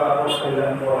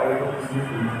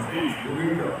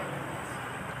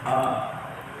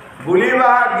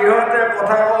বুলিবা গৃহতে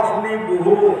কথা শুনি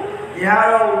বহু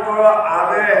ইহাৰৰ উত্তৰ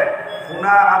আগে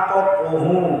শুনা আতক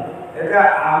পঢ়োঁ। এতিয়া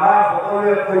আমাৰ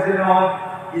সকলোৱে কৈছে নহয়,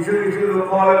 কিছু কিছু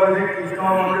লোকসকলে কৈছে কৃষ্ণ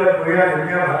মন্দিৰত বঢ়িয়া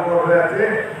ধুনীয়া ভাগৱত হৈ আছে,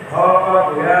 ঘৰৰ পৰা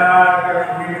বঢ়িয়াকৈ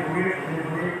শুনি শুনি শুনি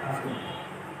শুনি আছোঁ।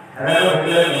 এনেকৈ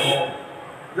ভাবিলে নহ'ব।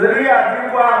 যদি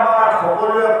ৰাতিপুৱা আমাৰ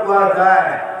সকলোৱে পোৱা যায়,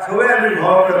 চবেই আমি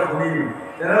ঘৰতে শুনিম,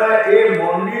 তেনেহ'লে এই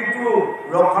মন্দিৰটো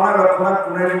ৰক্ষণাবেক্ষণ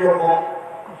কোনে দিব কওক?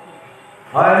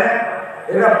 হয়নে?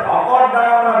 এতিয়া ভকত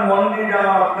ডাঙৰ মন্দিৰ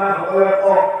ডাঙৰ, আপোনাৰ সকলোৱে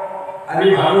কওক। আজি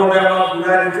ভাগৱতে আমাক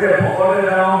বুজাই দিছে ভকতে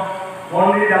ডাঙৰ,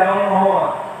 মন্দিৰ ডাঙৰ নহয়।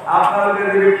 আপোনালোকে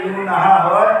যদি কোনো নাহা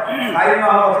হয়, 4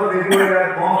 মাহ বছৰ দেখিব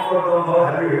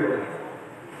ভাবি হৈ গ'ল।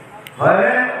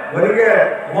 হয়নে? গতিকে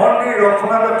মন্দিৰ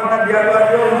ৰক্ষণাবেক্ষণ দিয়াটো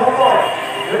আজিও নহ'ব।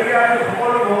 গতিকে আমি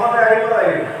সকলো ভকতে আহিব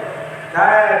লাগিব।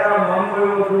 তাই এটা মন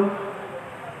কৰিবচোন,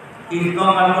 কৃষ্ণ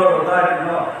কাণ্ডৰ ৰজাৰ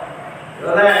দিনত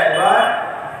ৰজাই এবাৰ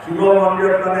শিৱ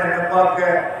মন্দিৰত মানে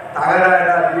এনেকুৱাকৈ তাগেৰা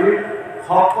এটা দি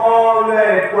সকলোৱে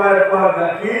এপুৱা এপুৱা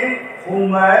গাখীৰ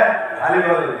সোমবাৰে ঢালিব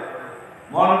লাগিব।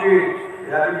 মন্দিৰ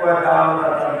ৰাতিপুৱা টাউনত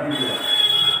এটা দি দিয়ে,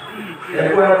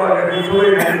 এপুৱা এপুৱা গাখীৰ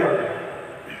চবেই ঢালিব লাগিব।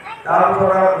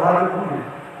 তাৰপিছত আৰু কথাটো শুনি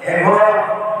এঘৰ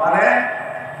মানে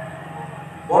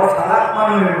বৰ চালাক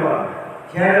মানুহ এঘৰ,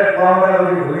 সিহঁতে কোৱা মতে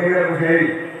যদি ধুনীয়াকৈ বুঝে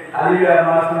কালি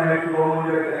আমাৰচোন শিৱ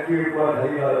মন্দিৰত গাখীৰ এপুৱা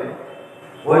ঢালিব লাগিব।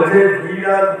 কৈছে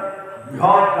যিডাল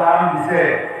বৃহৎ দাম দিছে,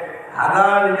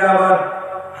 1000 লিটাৰ বা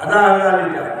 1000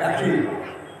 লিটাৰ গাখীৰ,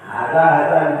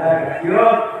 1000 লিটাৰ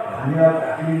গাখীৰত ধুনীয়া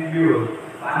গাখীৰ দিও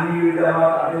পানী লিটাৰ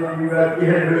তাতে দিবা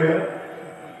কিহে ধৰে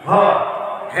হয়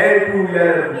সেইটো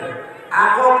উলিয়াই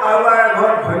আকৌ কাৰোবাৰ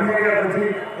ঘৰত ধুনীয়াকৈ কৈছে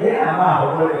এই আমাৰ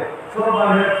হ'বলে চব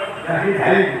মানুহে গাখীৰ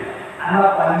ঢালি আমাৰ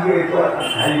পানী এপুৱা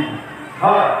ঢালি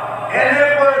হয়।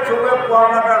 এনেকৈ চবে কোৱা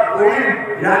মতা কৰি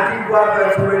ৰাতিপুৱাকৈ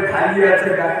চবে ঢালি আছে,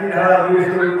 গাখীৰ ঢালা হৈ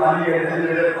চবে পানী ঢালি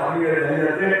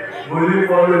আছে, গলি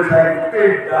পৰলৈ চাই গোটেই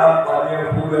দাম পানী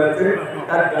ফুল আছে,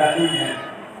 তাত গাখীৰ নাই।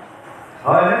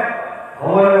 হয়নে?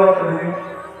 হ'বনে?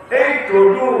 এই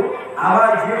তদু আমাৰ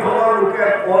যিসকল লোকে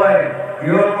কয়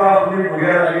গৃহৰ পৰা শুনি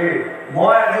বঢ়িয়া লাগে,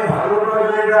 মই আজি ভাগৱতৰ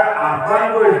জৰিয়তে আহ্বান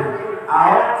কৰিছোঁ,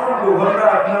 আহকচোন 2 ঘণ্টা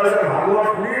আপোনালোকে ভাগৱত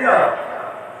শুনি যাওক।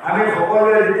 আমি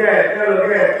সকলোৱে যেতিয়া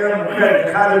একেলগে মুখে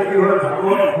দেখা দেখি হৈ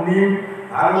ভাগৱত শুনিম,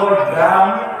 ভাগৱত গাম,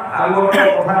 ভাগৱতৰ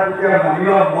কথা যেতিয়া মানিব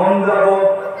মন যাব,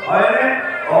 হয়নে?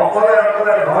 অকলে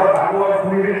অকলে ঘৰত ভাগৱত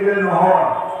শুনি থাকিলে নহয়।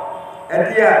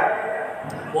 এতিয়া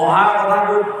পঢ়া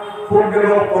কথাটো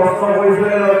সুখদেৱক প্ৰশ্ন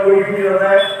কৰিছিলে কৰিছিল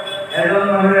ৰজাই, এজন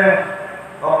মানুহে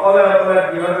অকলে অকলে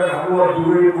গৃহতে ভাগৱত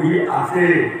দূৰি পঢ়ি আছে,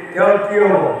 তেওঁ কি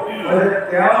হ'ব?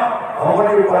 তেওঁ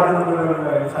ভগৱতী উপাৰ্জন কৰিব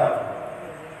বিচাৰে।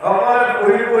 অকলে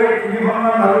পঢ়ি পঢ়ি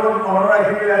 3খনমান ভাগৱত মনত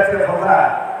ৰাখি আছে, সঁচা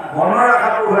মনত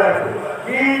ৰখাটো হৈ আছে,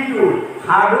 কিন্তু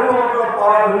সাধু ভক্তৰ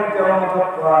পাৱাৰ ধৰি তেওঁৰ মঠত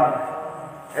পৰা নাই।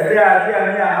 এতিয়া আজি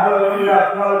আমি অহাৰ লগে লগে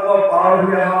আপোনালোকৰ পাৱাৰ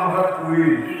ধৰি আমাৰ মঠত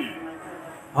পৰিল,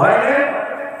 হয়নে?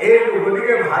 এইটো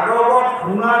গতিকে ভাগৱত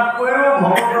শুনাতকৈও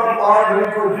ভগৱতৰ পাৱাৰ ধৰি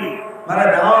কৰি মানে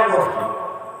ডাঙৰ বস্তু,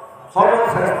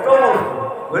 সৰ্বশ্ৰেষ্ঠ বস্তু।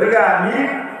 গতিকে আমি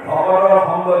ভগৱতৰ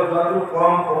সংগ যোৱাটো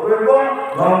পৰম কৰ্তব্য।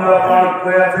 গংগা পাৰত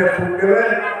কৈ আছে সুখদেৱে,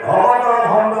 ভগৱতৰ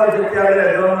সংগ যেতিয়ালৈ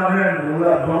এজন মানুহে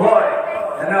নহয়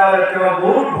তেনেহ'লে তেওঁ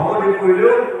বহুত ভগৱতী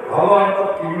কৰিলেও ভগৱন্তক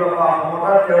কিনিব পৰা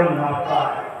ক্ষমতা তেওঁ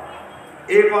নাপায়।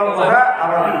 এইকণ কথা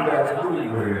আমাৰ বুজাই আছে।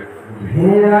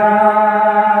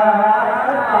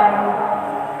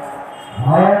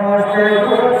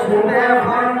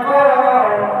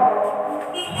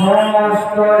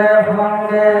 সমস্তরে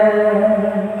ভঙ্গে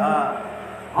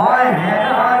হয়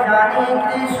হেনা জানি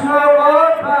কৃষ্ণ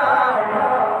কথা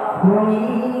শুনি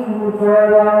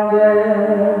উত্তরঙ্গে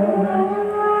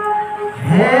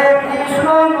হে কৃষ্ণ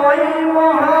মই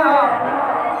মহা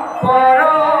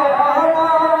পরম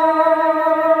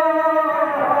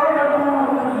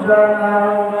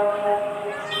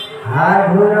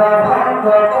হাধুর ভঙ্গ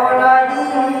কলাগি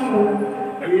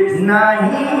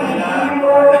নাহি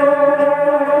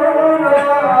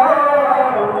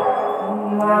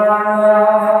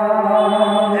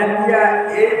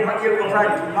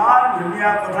কিমান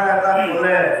ধুনীয়া কথা এটা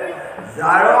ক'লে,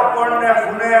 যাৰ কৰ্ণে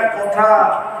শুনে কথা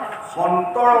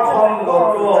সন্তৰ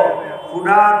সংগত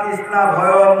সুধা তৃষ্ণা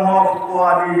ভয় মোহ সুখ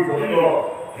আদি যত।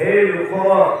 সেই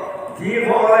লোকৰ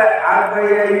যিসকলে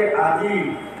আগবাঢ়ি আহি আজি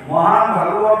মহান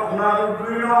ভাগৱত শুনাটো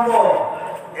 2 নম্বৰ,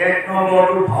 এক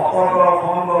নম্বৰটো ভকতৰ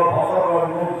সংগ ভকতৰ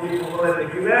মুখ যিসকলে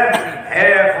দেখিলে হে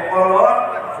সকলৰ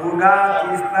সুধা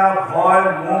তৃষ্ণা ভয়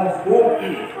মোহ সুখ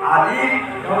আদি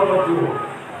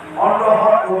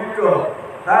অন্তৰখন পবিত্ৰ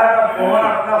তাৰ এটা প্ৰমাণ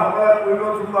আপোনাসকলে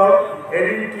কৰিবচোন বাৰু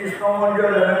এদিন কৃষ্ণ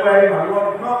মন্দিৰত যেনেকৈ আহি ভাগৱত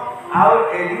শুনক আৰু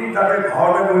এদিন তাতে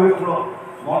ঘৰতে বহি শুনক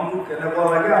মনটো কেনেকুৱা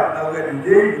লাগে আপোনালোকে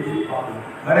নিজেই বুজি পাব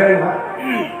হয়নে নহয়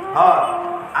হয়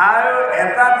আৰু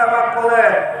এটা আমাক ক'লে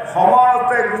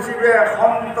সমস্তে গুচিবে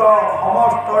সন্ত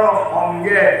সমস্তৰ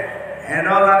সংগে হেন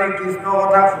জানি কৃষ্ণৰ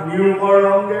কথা শুনিও কৰ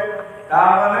ৰংগে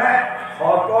তাৰমানে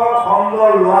সতৰ সংগ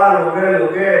লোৱাৰ লগে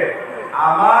লগে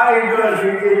আমাৰ হৃদয়ত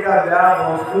যিকেইটা বেয়া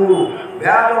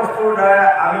বস্তুৰ দ্বাৰা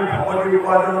আমি ভকতি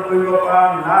উপাৰ্জন কৰিব পৰা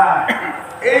নাই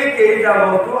এইকেইটা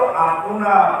বস্তু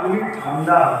আপোনাৰ আপুনি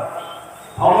ঠাণ্ডা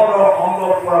ভকতৰ সংগ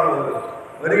পোৱাৰ লগে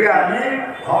গতিকে আমি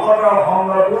ভকতৰ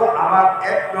সংগটো আমাক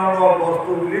এক নম্বৰ বস্তু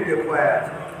বুলি দেখুৱাই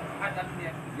আছো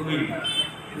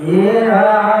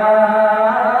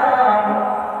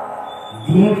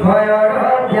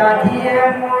ব্যাধিয়ে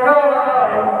মোৰ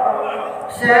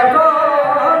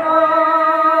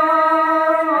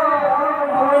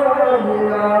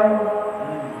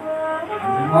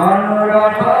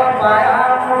মনোৰথ পায়া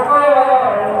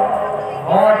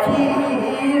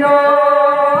অচিৰ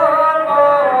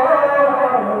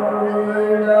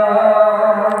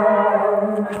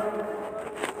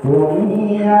তুমি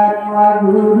আত্মা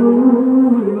গুৰু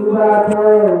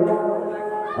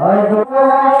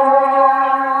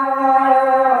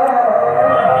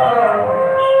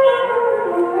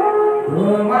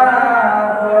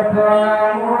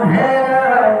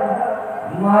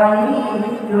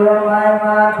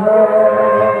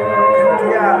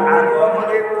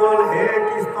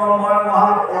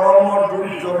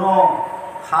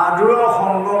সাধুৰ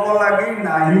সংগত লাগি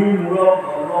নাহি মূৰত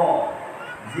মন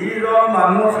যিজন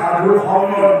মানুহ সাধুৰ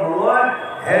সংগত নলয়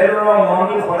সেইজনৰ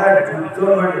মনটো সদায়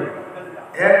দুৰ্জন হৈ থাকে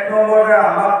এক নম্বৰতে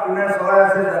আমাক কোনে চলাই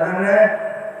আছে জানেনে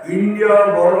ইন্দ্ৰিয়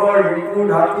বৰ্গৰ ঋতু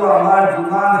ধাতু আমাৰ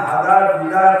যিমান হাজাৰ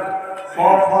বিজাৰ শ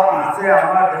আছে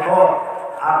আমাৰ দেহত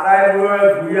আটাইবোৰৰ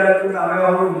দুইয়াটো নামে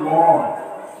হ'ল মন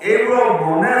এইবোৰক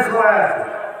মনে চলাই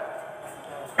আছে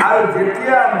আৰু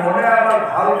যেতিয়া মনে আমাক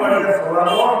ভাল পালে চলাব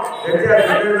তেতিয়া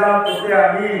যেতে যাওঁ তেতিয়া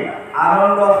আমি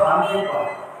আনন্দ শান্তি পাওঁ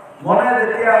মনে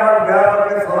যেতিয়া আমাক বেয়া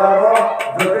পালে চলাব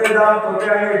য'তে যাওঁ ততে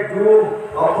আমি দুখ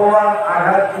অপমান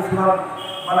আঘাত কিছুমান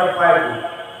মানে পাই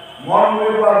মন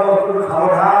বুলি কোৱা বস্তুটো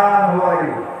সাৱধান হ'ব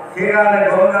লাগিব সেইকাৰণে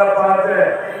গংগা পাওঁতে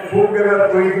সুখদেৱে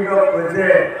পৰিচিত কৈছে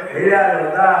হেৰা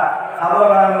ৰজা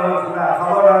সাৱধান হৈ শুনা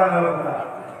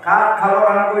কাক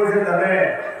সাৱধান কৰিছে জানে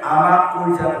আমাক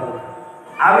পইচা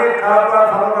আমি কাৰ পৰা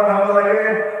সাৱধান হ'ব লাগে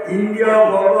ইন্দ্ৰিয়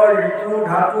বৰ্গৰ ঋতু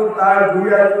ধাতু তাৰ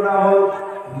দুই আলোচনা হ'ল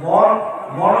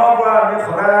মনৰ পৰা আমি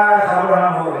সদায় সাৱধান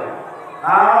হ'ব লাগে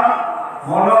কাৰণ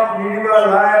মনক নিদিবা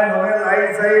লাই মনে লাই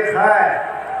চাই খায়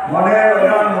মনে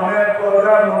ৰজা মনে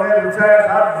প্ৰজা মনে বিচাৰে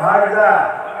সাত ভাগ যা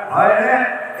হয়নে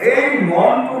এই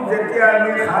মনটোক যেতিয়া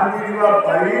আমি শান্তি দিব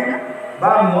পাৰিম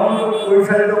বা মনটোক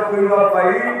পৰিচালিত কৰিব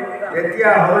পাৰিম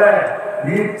তেতিয়াহ'লে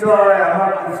নিশ্চয় আমাৰ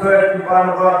ঈশ্বৰে কৃপা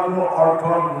নকৰা কোনো অৰ্থ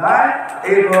নাই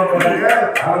এই কথাকে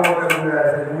ভাগৱতে বুজাই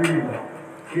আছে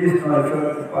কৃষ্ণ ঈশ্বৰ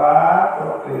কৃপা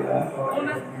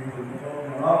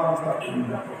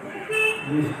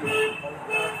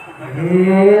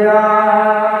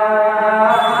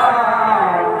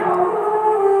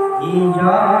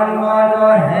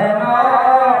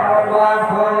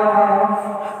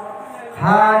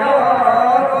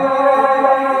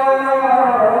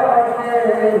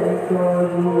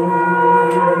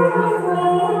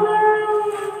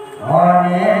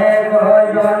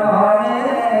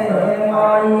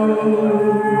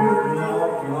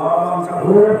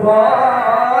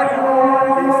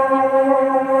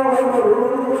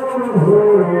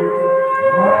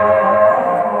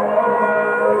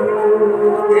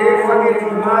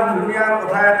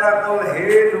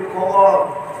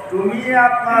তুমি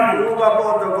আপোনাৰ গুৰু বাব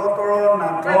জগতৰ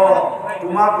নাথ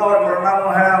তোমাকৰ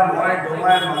প্ৰণামহেৰা মই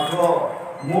ডমাই মাথ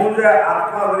মোৰ যে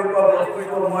আত্মা বুলি কোৱা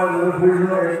বস্তুটো মই লৈ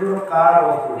ফুৰিছিলোঁ এইটো কাৰ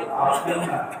বস্তু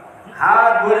আপোনাৰ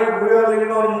হাত ভৰি ঘূৰি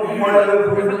লিংগ মোক মই লৈ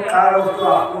ফুৰিছোঁ কাৰ বস্তু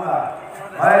আপোনাৰ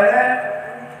হয়নে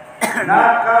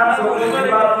নাক কাণ চকু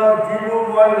জীৱাত্মক যিবোৰ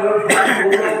মই লৈ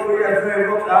কৰি আছোঁ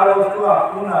এইবোৰ কাৰ বস্তু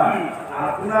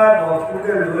আপোনাৰ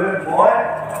বস্তুকে লৈ মই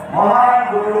মহান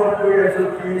গৌৰৱ কৰি আছোঁ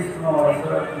কৃষ্ণ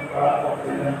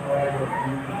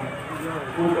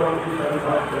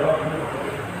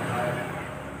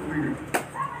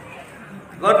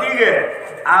গতিকে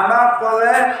আমাক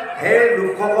ক'লে সেই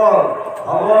লোকসকল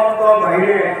ভগৱন্তৰ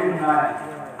বাহিৰে একো নাই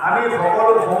আমি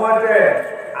সকলো সময়তে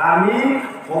আমি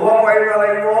ক'ব পাৰিব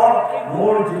লাগিব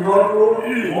মোৰ জীৱনটো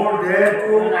মোৰ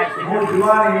দেহটো মোৰ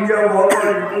যিমান ইন্দ্ৰিয় বৰ্গৰ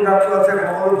যিটো ধাতু আছে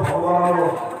সকলো ভগৱানৰ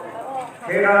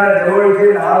সেইকাৰণে দেৱৰীষি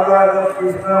নাৰদৰ আগত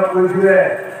কৃষ্ণই কৈছিলে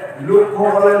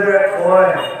লোকসকলে যে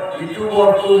কয় ইটো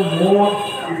বস্তু মোৰ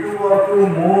ইটো বস্তু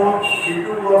মোৰ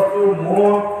ইটো বস্তু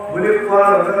মোৰ বুলি কোৱাৰ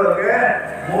লগে লগে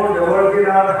মোৰ দেৱৰীষি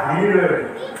নাৰদ হাঁহিলে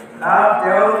কাৰণ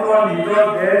তেওঁলোকৰ নিজৰ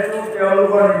দেহটো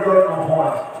তেওঁলোকৰ নিজৰ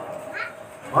নহয়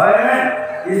হয়নে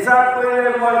হিচাপ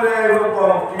কৰিলে মই যে এইবোৰ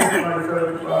কওঁ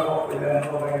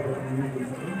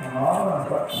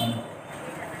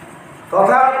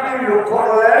তথাপি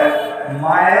লোকসকলে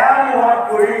মায়া মোহত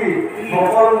কৰি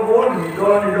সকলোবোৰ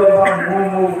নিজৰ নিজৰ বা মোৰ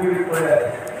মোৰ বুলি কৈ আছে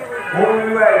মোৰ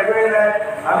বুলিবা একোৱেই নাই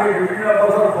আমি বিভিন্ন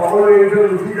বছৰ সকলো এৰি থৈ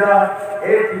গুচি যাওঁ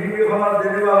এই পৃথিৱীখনত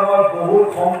যেনিবা মই বহুত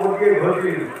সম্পত্তিয়ে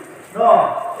ঘটিলোঁ ন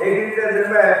এইখিনিতে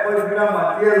যেনিবা 21 বিঘা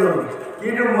মাটিয়ে ল'লোঁ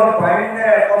কিন্তু মই পাৰিমনে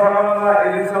 1,000 বা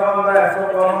 1,000 বা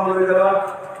 100 লৈ যাবা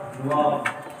নোৱাৰোঁ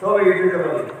চব এৰি থৈ যাব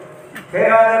লাগিব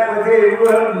সেইকাৰণে কৈছে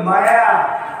এইবোৰ হ'ল মায়া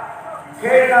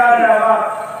সেইকাৰণে আমাক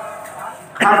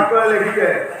শাস্ত্ৰই লিখিছে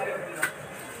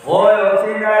হয়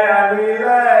অচিনাই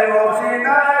আনিলে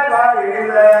অচিনাই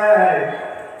পাৰিলে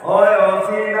হয়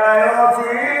অচিনাই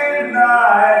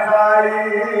অচিনাই খাই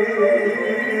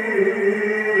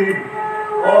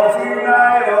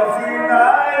অচিনাই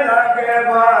অচিনাই লাগে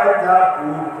ভাই যা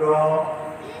পুত্ৰ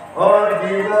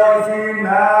জীৱ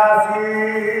চিনাচি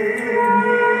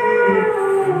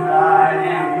নাই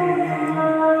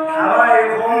আমাৰ এই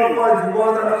সমগ্ৰ জীৱ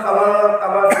জানো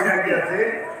কাৰোবাৰ চিনাকি আছে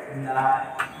নাই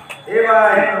এইবাৰ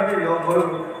আমি লগ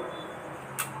ধৰিলোঁ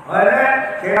হয়নে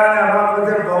সেইকাৰণে আমাৰ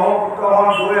কৈছে ব্ৰহ্মপুত্ৰখন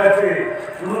গৈ আছে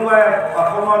কোনোবাই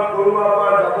অসমত ক'ৰবাৰ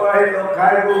পৰা যাব আহি লগ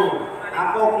খাই গ'ল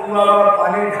আকৌ কোনোবাৰ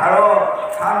পানী ধাৰত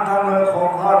ঠান ঠান হৈ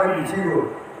সংসাৰতে গুচি গ'ল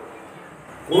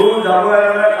কোনো যাব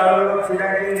এনে কাৰো লগত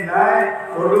চিনাকি নাই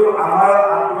সৰু আমাৰ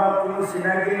আত্মাৰ কোনো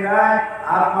চিনাকি নাই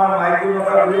আত্মাৰ মাইকী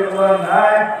মতা বুলি কোৱা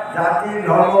নাই জাতি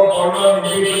ধৰ্ম বৰ্ণ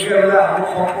নিৰ্বিশেষে বোলে আমুক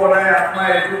সম্প্ৰদায় আত্মা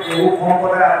এইটো বহু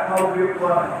সম্প্ৰদায় আত্মা বুলি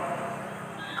কোৱা নাই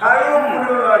কাৰো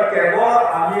কোনো নহয় কেৱল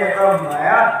আমি এটা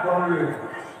মায়াত বন্দী হৈছোঁ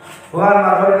ভগৱান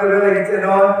মাধৱদেৱে লিখিছে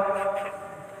নহয়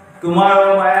তোমাৰ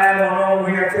মায়াই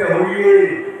মনোমোহি আছে হৰিয়ে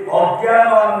অজ্ঞান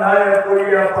অন্ধাৰে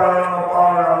কৰিয়া পালন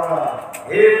নপাওঁ ৰামা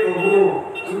হে প্ৰভু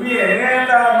তুমি এনে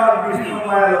এটা আমাক বিষ্ণু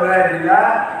মায়া লগাই দিলা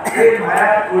সেই মায়া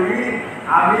কৰি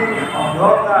আমি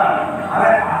অন্ধকাৰ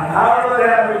মানে আন্ধাৰলৈ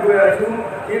আমি গৈ আছোঁ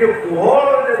কিন্তু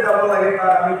পোহৰলৈ যাব লাগে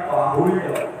তাক আমি পাহৰি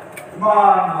যাওঁ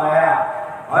ইমান মায়া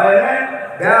হয়নে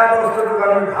বেয়া বস্তুটোক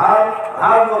আমি ভাল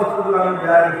ভাল বস্তুটোক আমি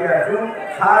বেয়া দেখি আছোঁ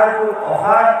সাৰটো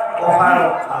অসাৰ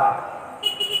অসাৰক সাৰ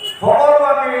সকলো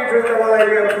আমি এৰি থৈ যাব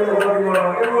লাগে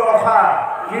এইবোৰ অসাৰ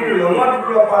কিন্তু লগত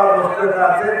দিব পৰা বস্তু এটা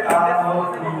আছে তাৰ নাম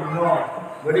পুণ্য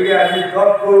গতিকে আমি জপ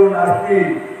কৰোঁ নাস্তি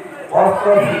কষ্ট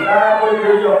স্বীকাৰ কৰি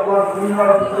যদি অকল পুণ্যৰ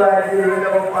টুকুৰা এটি লৈ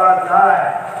যাব পৰা যায়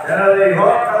তেনেহ'লে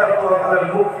ইহঁতকালে পৰকালে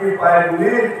মুক্তি পায়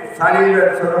বুলি 4 বেদ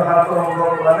শাস্ত্ৰ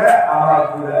মানে আমাক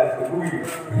বুজাইছে বুজি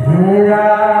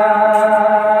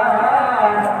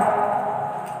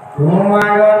তোমাৰ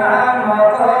নাম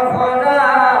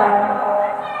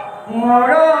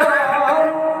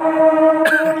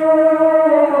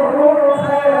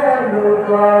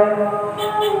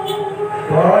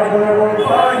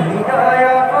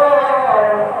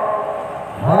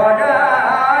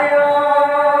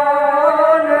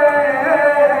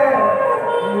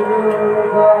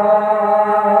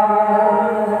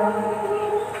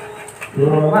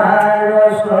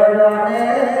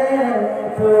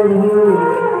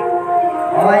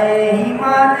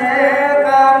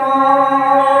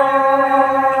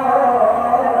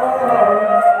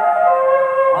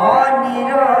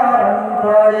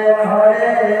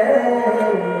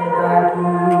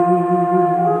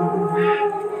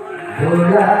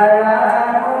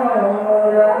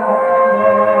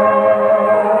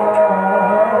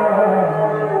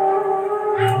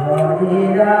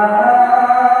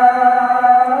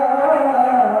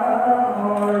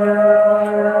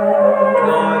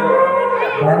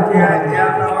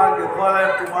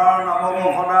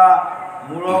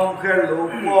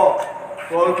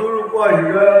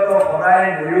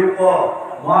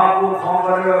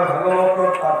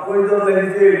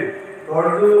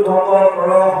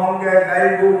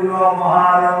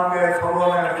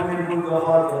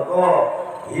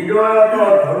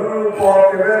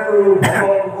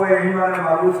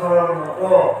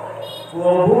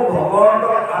প্ৰভু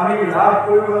ভগৱন্তক আমি লাভ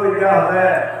কৰিবলগীয়া হ'লে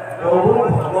প্ৰভু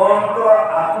ভগৱন্তৰ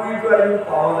আঁতুৰিটো আমি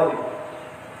পাব লাগিব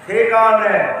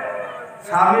সেইকাৰণে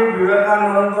স্বামী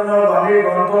বিবেকানন্দৰ বাণী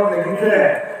গ্ৰন্থত লিখিছে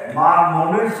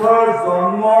মনুষ্যৰ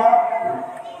জন্ম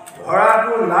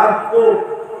ধৰাটো লাভ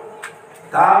ক'ত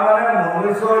তাৰমানে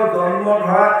মনুষ্যৰ জন্ম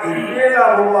ধৰা এইটোৱেই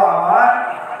লাভ হ'ব আমাৰ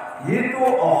যিটো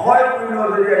অসয় পুণ্য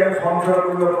যদি আমি সঞ্চয়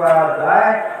কৰিব পৰা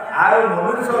যায় আৰু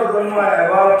মনুষ্যৰ জন্ম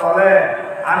এবাৰ পালে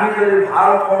আমি যদি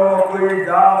ভাল কৰ্ম কৰি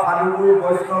যাওঁ সাধুগুৰু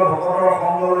বৈষ্ণৱ ভকতৰ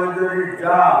সংগলৈ যদি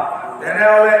যাওঁ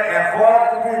তেনেহ'লে 100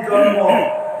 কোটি জন্ম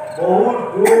বহুত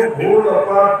দুখ ভুল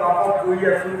অপৰাধ পাপত কৰি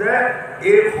আছোঁ যে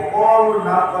এই সকলো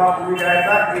নাপ সুবিধা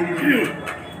এটা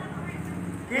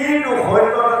কিন্তু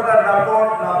সত্যতা দাপত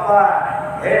নাপায়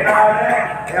সেইকাৰণে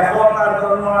 100টা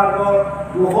জন্ম আগত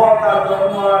 200টা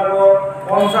জন্ম আগত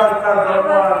 50টা জন্ম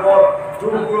আগত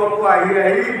দুখবোৰকো আহি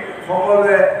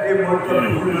সকলোৱে এই মধ্যত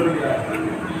ঘূৰি লৈ যায়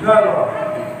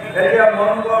এতিয়া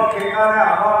মন কৰক সেইকাৰণে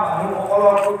আমাৰ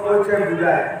মানুহসকলকো কৈছে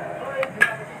বুজায়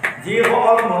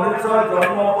যিসকল মনুষ্যৰ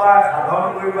জন্ম পাই সাধন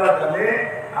কৰিব জানে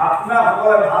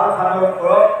আপোনাসকলে ভাল সাধন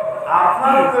কৰক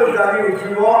আপোনালোকে জানি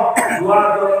উঠিব যোৱা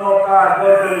জন্মতা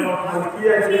আগৰ জন্মত মই কি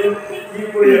আছিল কি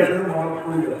কৰি আছিলোঁ মনত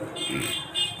পৰিব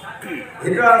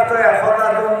ধৃতৰাষ্ট্ৰই 100টা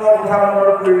জন্মৰ কথা মনত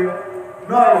পৰিব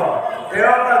নহ'ব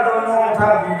 13টা জন্মৰ কথা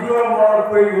বিদুৰৰ মনত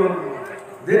পৰি গ'ল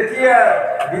যেতিয়া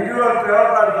বিদুৰৰ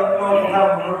 13টা জন্মৰ কথা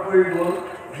মনত পৰি গ'ল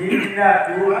যিদিনা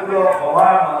কুৰুকুলৰ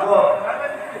সভাৰ মাজত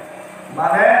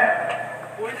মানে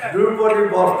দ্ৰৌপদী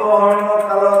বস্ত্ৰহৰণৰ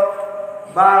কালত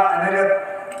বা এনেকৈ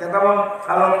কেইটামান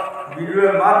কালত বিদুৰে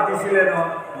মাত দিছিলে ন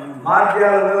মাত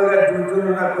দিয়াৰ লগে লগে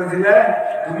দুৰ্যোধনে কৈছিলে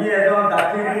তুমি এজন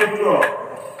দাসী পুত্ৰ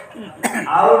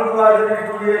আৰু তোমাৰ যদি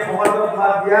তুমি সমাজত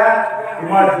মাত দিয়া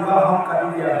তোমাৰ জিভাখন কাটি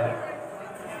দিয়া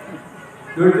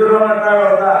দুৰ্যোধনে তাৰ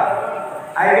ৰজা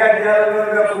আজ্ঞা দিয়াৰ লগে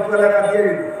লগে পুতলে কাটিয়ে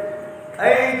দিব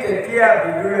এই তেতিয়া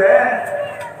বিদুৰে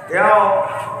তেওঁ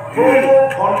খুব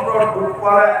অন্তৰত দুখ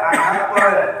পালে আঘাত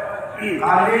পালে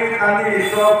কান্দি কান্দি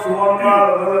ঈশ্বৰক চুমন কৰাৰ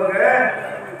লগে লগে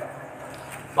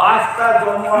 5টা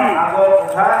জন্মৰ আগৰ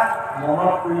কথা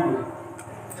মনত পৰিব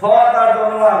 6টা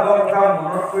জন্মৰ আগৰ কথা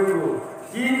মনত পৰিব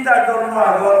 3টা জন্মৰ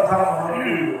আগৰ কথা মনত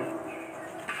পৰিব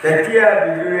তেতিয়া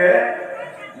বিদুৰে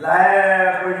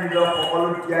লাহেকৈ নিজৰ সকলো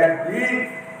ত্যাগ দি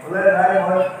বোলে নাই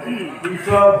মই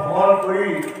ঈশ্বৰ ভ্ৰমণ কৰি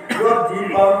য'ত যি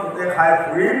পাওঁ ততে খাই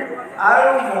ফুৰিম আৰু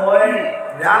মই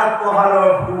ৰাজপ্ৰসাদৰ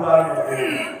ভোগ আৰু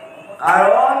নকৰিম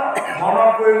কাৰণ মনত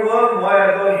পৰি গ'ল মই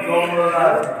এজন যমৰজা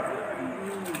আছোঁ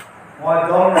মই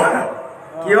যম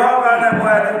কিহৰ কাৰণে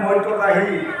মই আজি মৰ্যত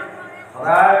আহি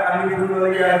সদায় কান্দি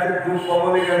ফুৰিবলগীয়া হৈছে দুখ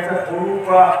পাবলগীয়া হৈছে সৰুৰ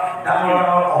পৰা ডাঙৰ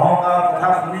ডাঙৰ অহংকাৰ কথা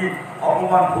শুনি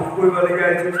অকণমান ভোগ কৰিবলগীয়া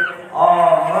হৈছিল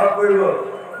মনত পৰি গ'ল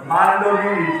মানদণ্ডী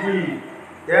ঋষি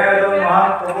তেওঁ এজন মহান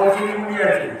তপস্বী মুনি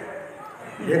আছিল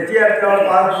যেতিয়া তেওঁৰ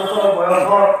 5 বছৰ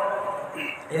বয়সত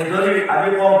এজনী আমি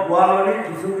কওঁ গোৱালনী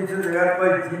কিছু কিছু জেগাত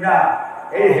কয় জিনা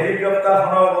এই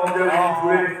হেলিকপ্টাৰখনৰ কম যে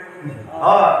ফুৰে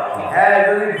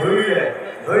এজনী ধৰিলে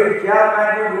ধৰি খেয়াল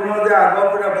কাহিনী গুণৰ যে আগৰ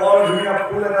পৰা বৰ ধুনীয়া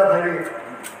ফুল এটা থাকে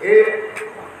এই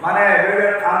মানে একেবাৰে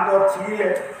কাণত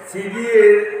ছিগি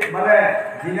মানে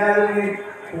জিনাজনী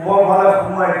ওপৰ ফালে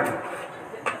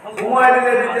সোমোৱাই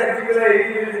দিলে যেতিয়া কি বোলে এৰি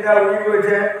যেতিয়া উৰি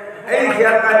গৈছে এই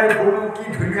খেয়াল কাহিনী ফুলটো কি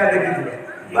ধুনীয়া দেখিছিলে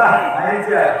বাহ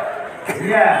আহিছে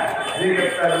ধুনীয়া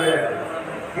হেলিকপ্টাৰ লৈ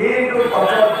কিন্তু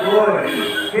পাছত গৈ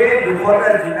সেই দুখতে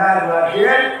জিনা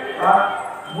গৰাকীয়ে তাত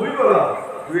মৰি গ'ল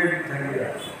দুই এদিন থাকিলে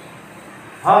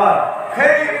হয়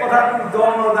সেই কথাটো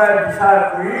যম ৰজাই বিচাৰ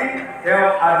কৰি তেওঁ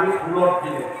আজি ফুলত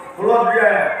দিলে ফুলত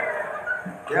দিয়ে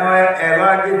তেওঁ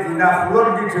এগৰাকী জিনা ফুলত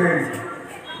দি থৈ আহিছে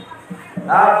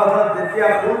তাৰপাছত যেতিয়া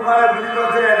ফুল মাৰে বুলি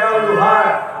কৈছে এডাল লোহাৰ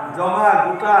জমা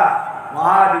গোটা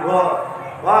মহা দীঘল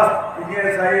বাছ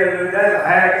 3-4 লৈ যায়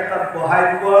লাহেকৈ তাত বহাই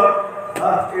দিব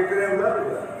বাছ এইপিনে ওলাই দিব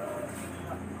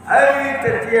এই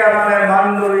তেতিয়া মানে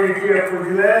মানদণ্ডী ঋষিয়ে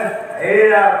কৈছিলে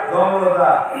এইয়া যম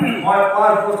ৰজা মই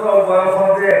 5 বছৰ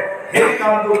বয়সতে সেই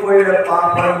কামটো কৰিলে পাপ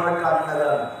হয় মই কাম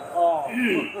নাজানো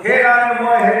সেইকাৰণে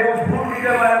মই সেইটো ফুল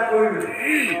দিলে মানে কৰিলোঁ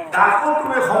তাকো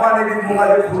তুমি সমানে দি মোক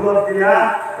আজি ফুলত দিলা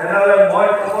তেনেহ'লে মই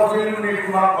তপস্বী মুনি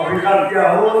তোমাক অভিশাপ দিয়া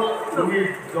হ'ল তুমি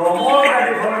যমৰ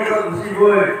গাড়ীখনলৈ গুচি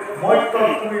গৈ মৰ্ত্যত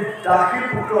তুমি দাসী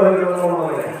পুত্ৰ হৈ যাব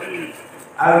লাগে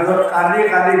আৰু য'ত কান্দি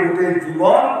কান্দি গোটেই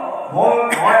জীৱন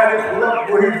মই আজি ফুলত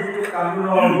বহি যিটো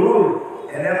কান্দোনৰ ৰোল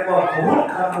এনেকুৱা বহুত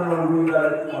কান্দোনৰ ৰোল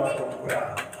আৰু তোমাৰ চব কৰা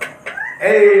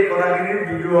এই কথাখিনি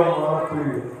বিদুৰৰ মনত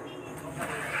পৰিব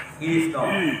কৃষ্ণ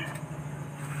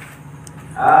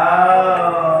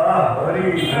হৰি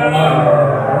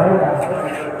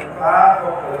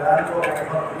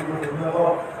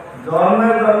জন্মে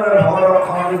জন্মে ভগৱানক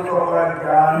সন্তুষ্ট কৰা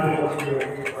জ্ঞান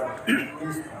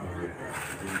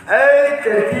এই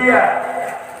তেতিয়া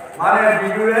মানে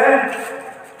বিদুৰে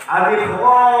আজি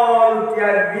সকলো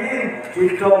ত্যাগ দি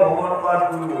তীৰ্থ ভ্ৰমণ কৰাত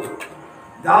কৰিব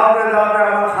যাওঁতে যাওঁতে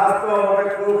আমাৰ শাস্ত্ৰৰ মতে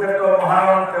কুৰুক্ষেত্ৰ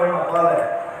মহাৰণ তেওঁ নাপালে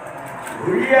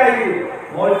ঘূৰি আহি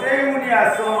মৈত্ৰী মুনি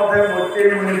আশ্ৰমতে মৈত্ৰী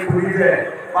মুনি সুধিছে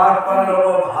পাঁচ পাণ্ডৱ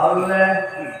ভালনে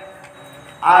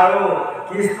আৰু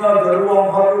কৃষ্ণ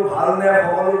যদুবংশটো ভালনে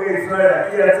সকলোকে ঈশ্বৰে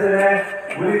ৰাখি আছেনে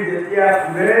বুলি যেতিয়া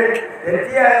সুধে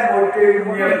তেতিয়াই মৈত্ৰী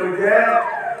মুনিয়ে কৈছে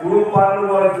কুৰু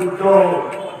পাণ্ডৱৰ যুদ্ধ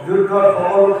যুদ্ধত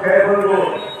সকলো শেষ হৈ গ'ল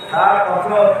তাৰ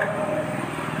পাছত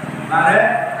মানে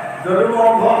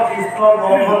যদুবংশ কৃষ্ণৰ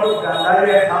বংশটো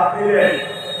গান্ধাৰীয়ে সাপ দিলে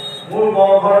মোৰ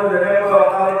বংশটো যেনেকৈ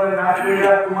অকালতে নাশ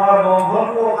কৰিলে তোমাৰ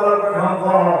বংশটো অকালতে ধ্বংস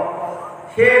হওক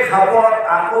সেই সাপত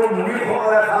আকৌ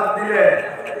মুনিসকলে সাপ দিলে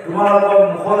তোমালোকৰ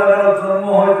মুখত এডাল জন্ম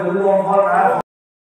হৈ যদুবংশ নাশ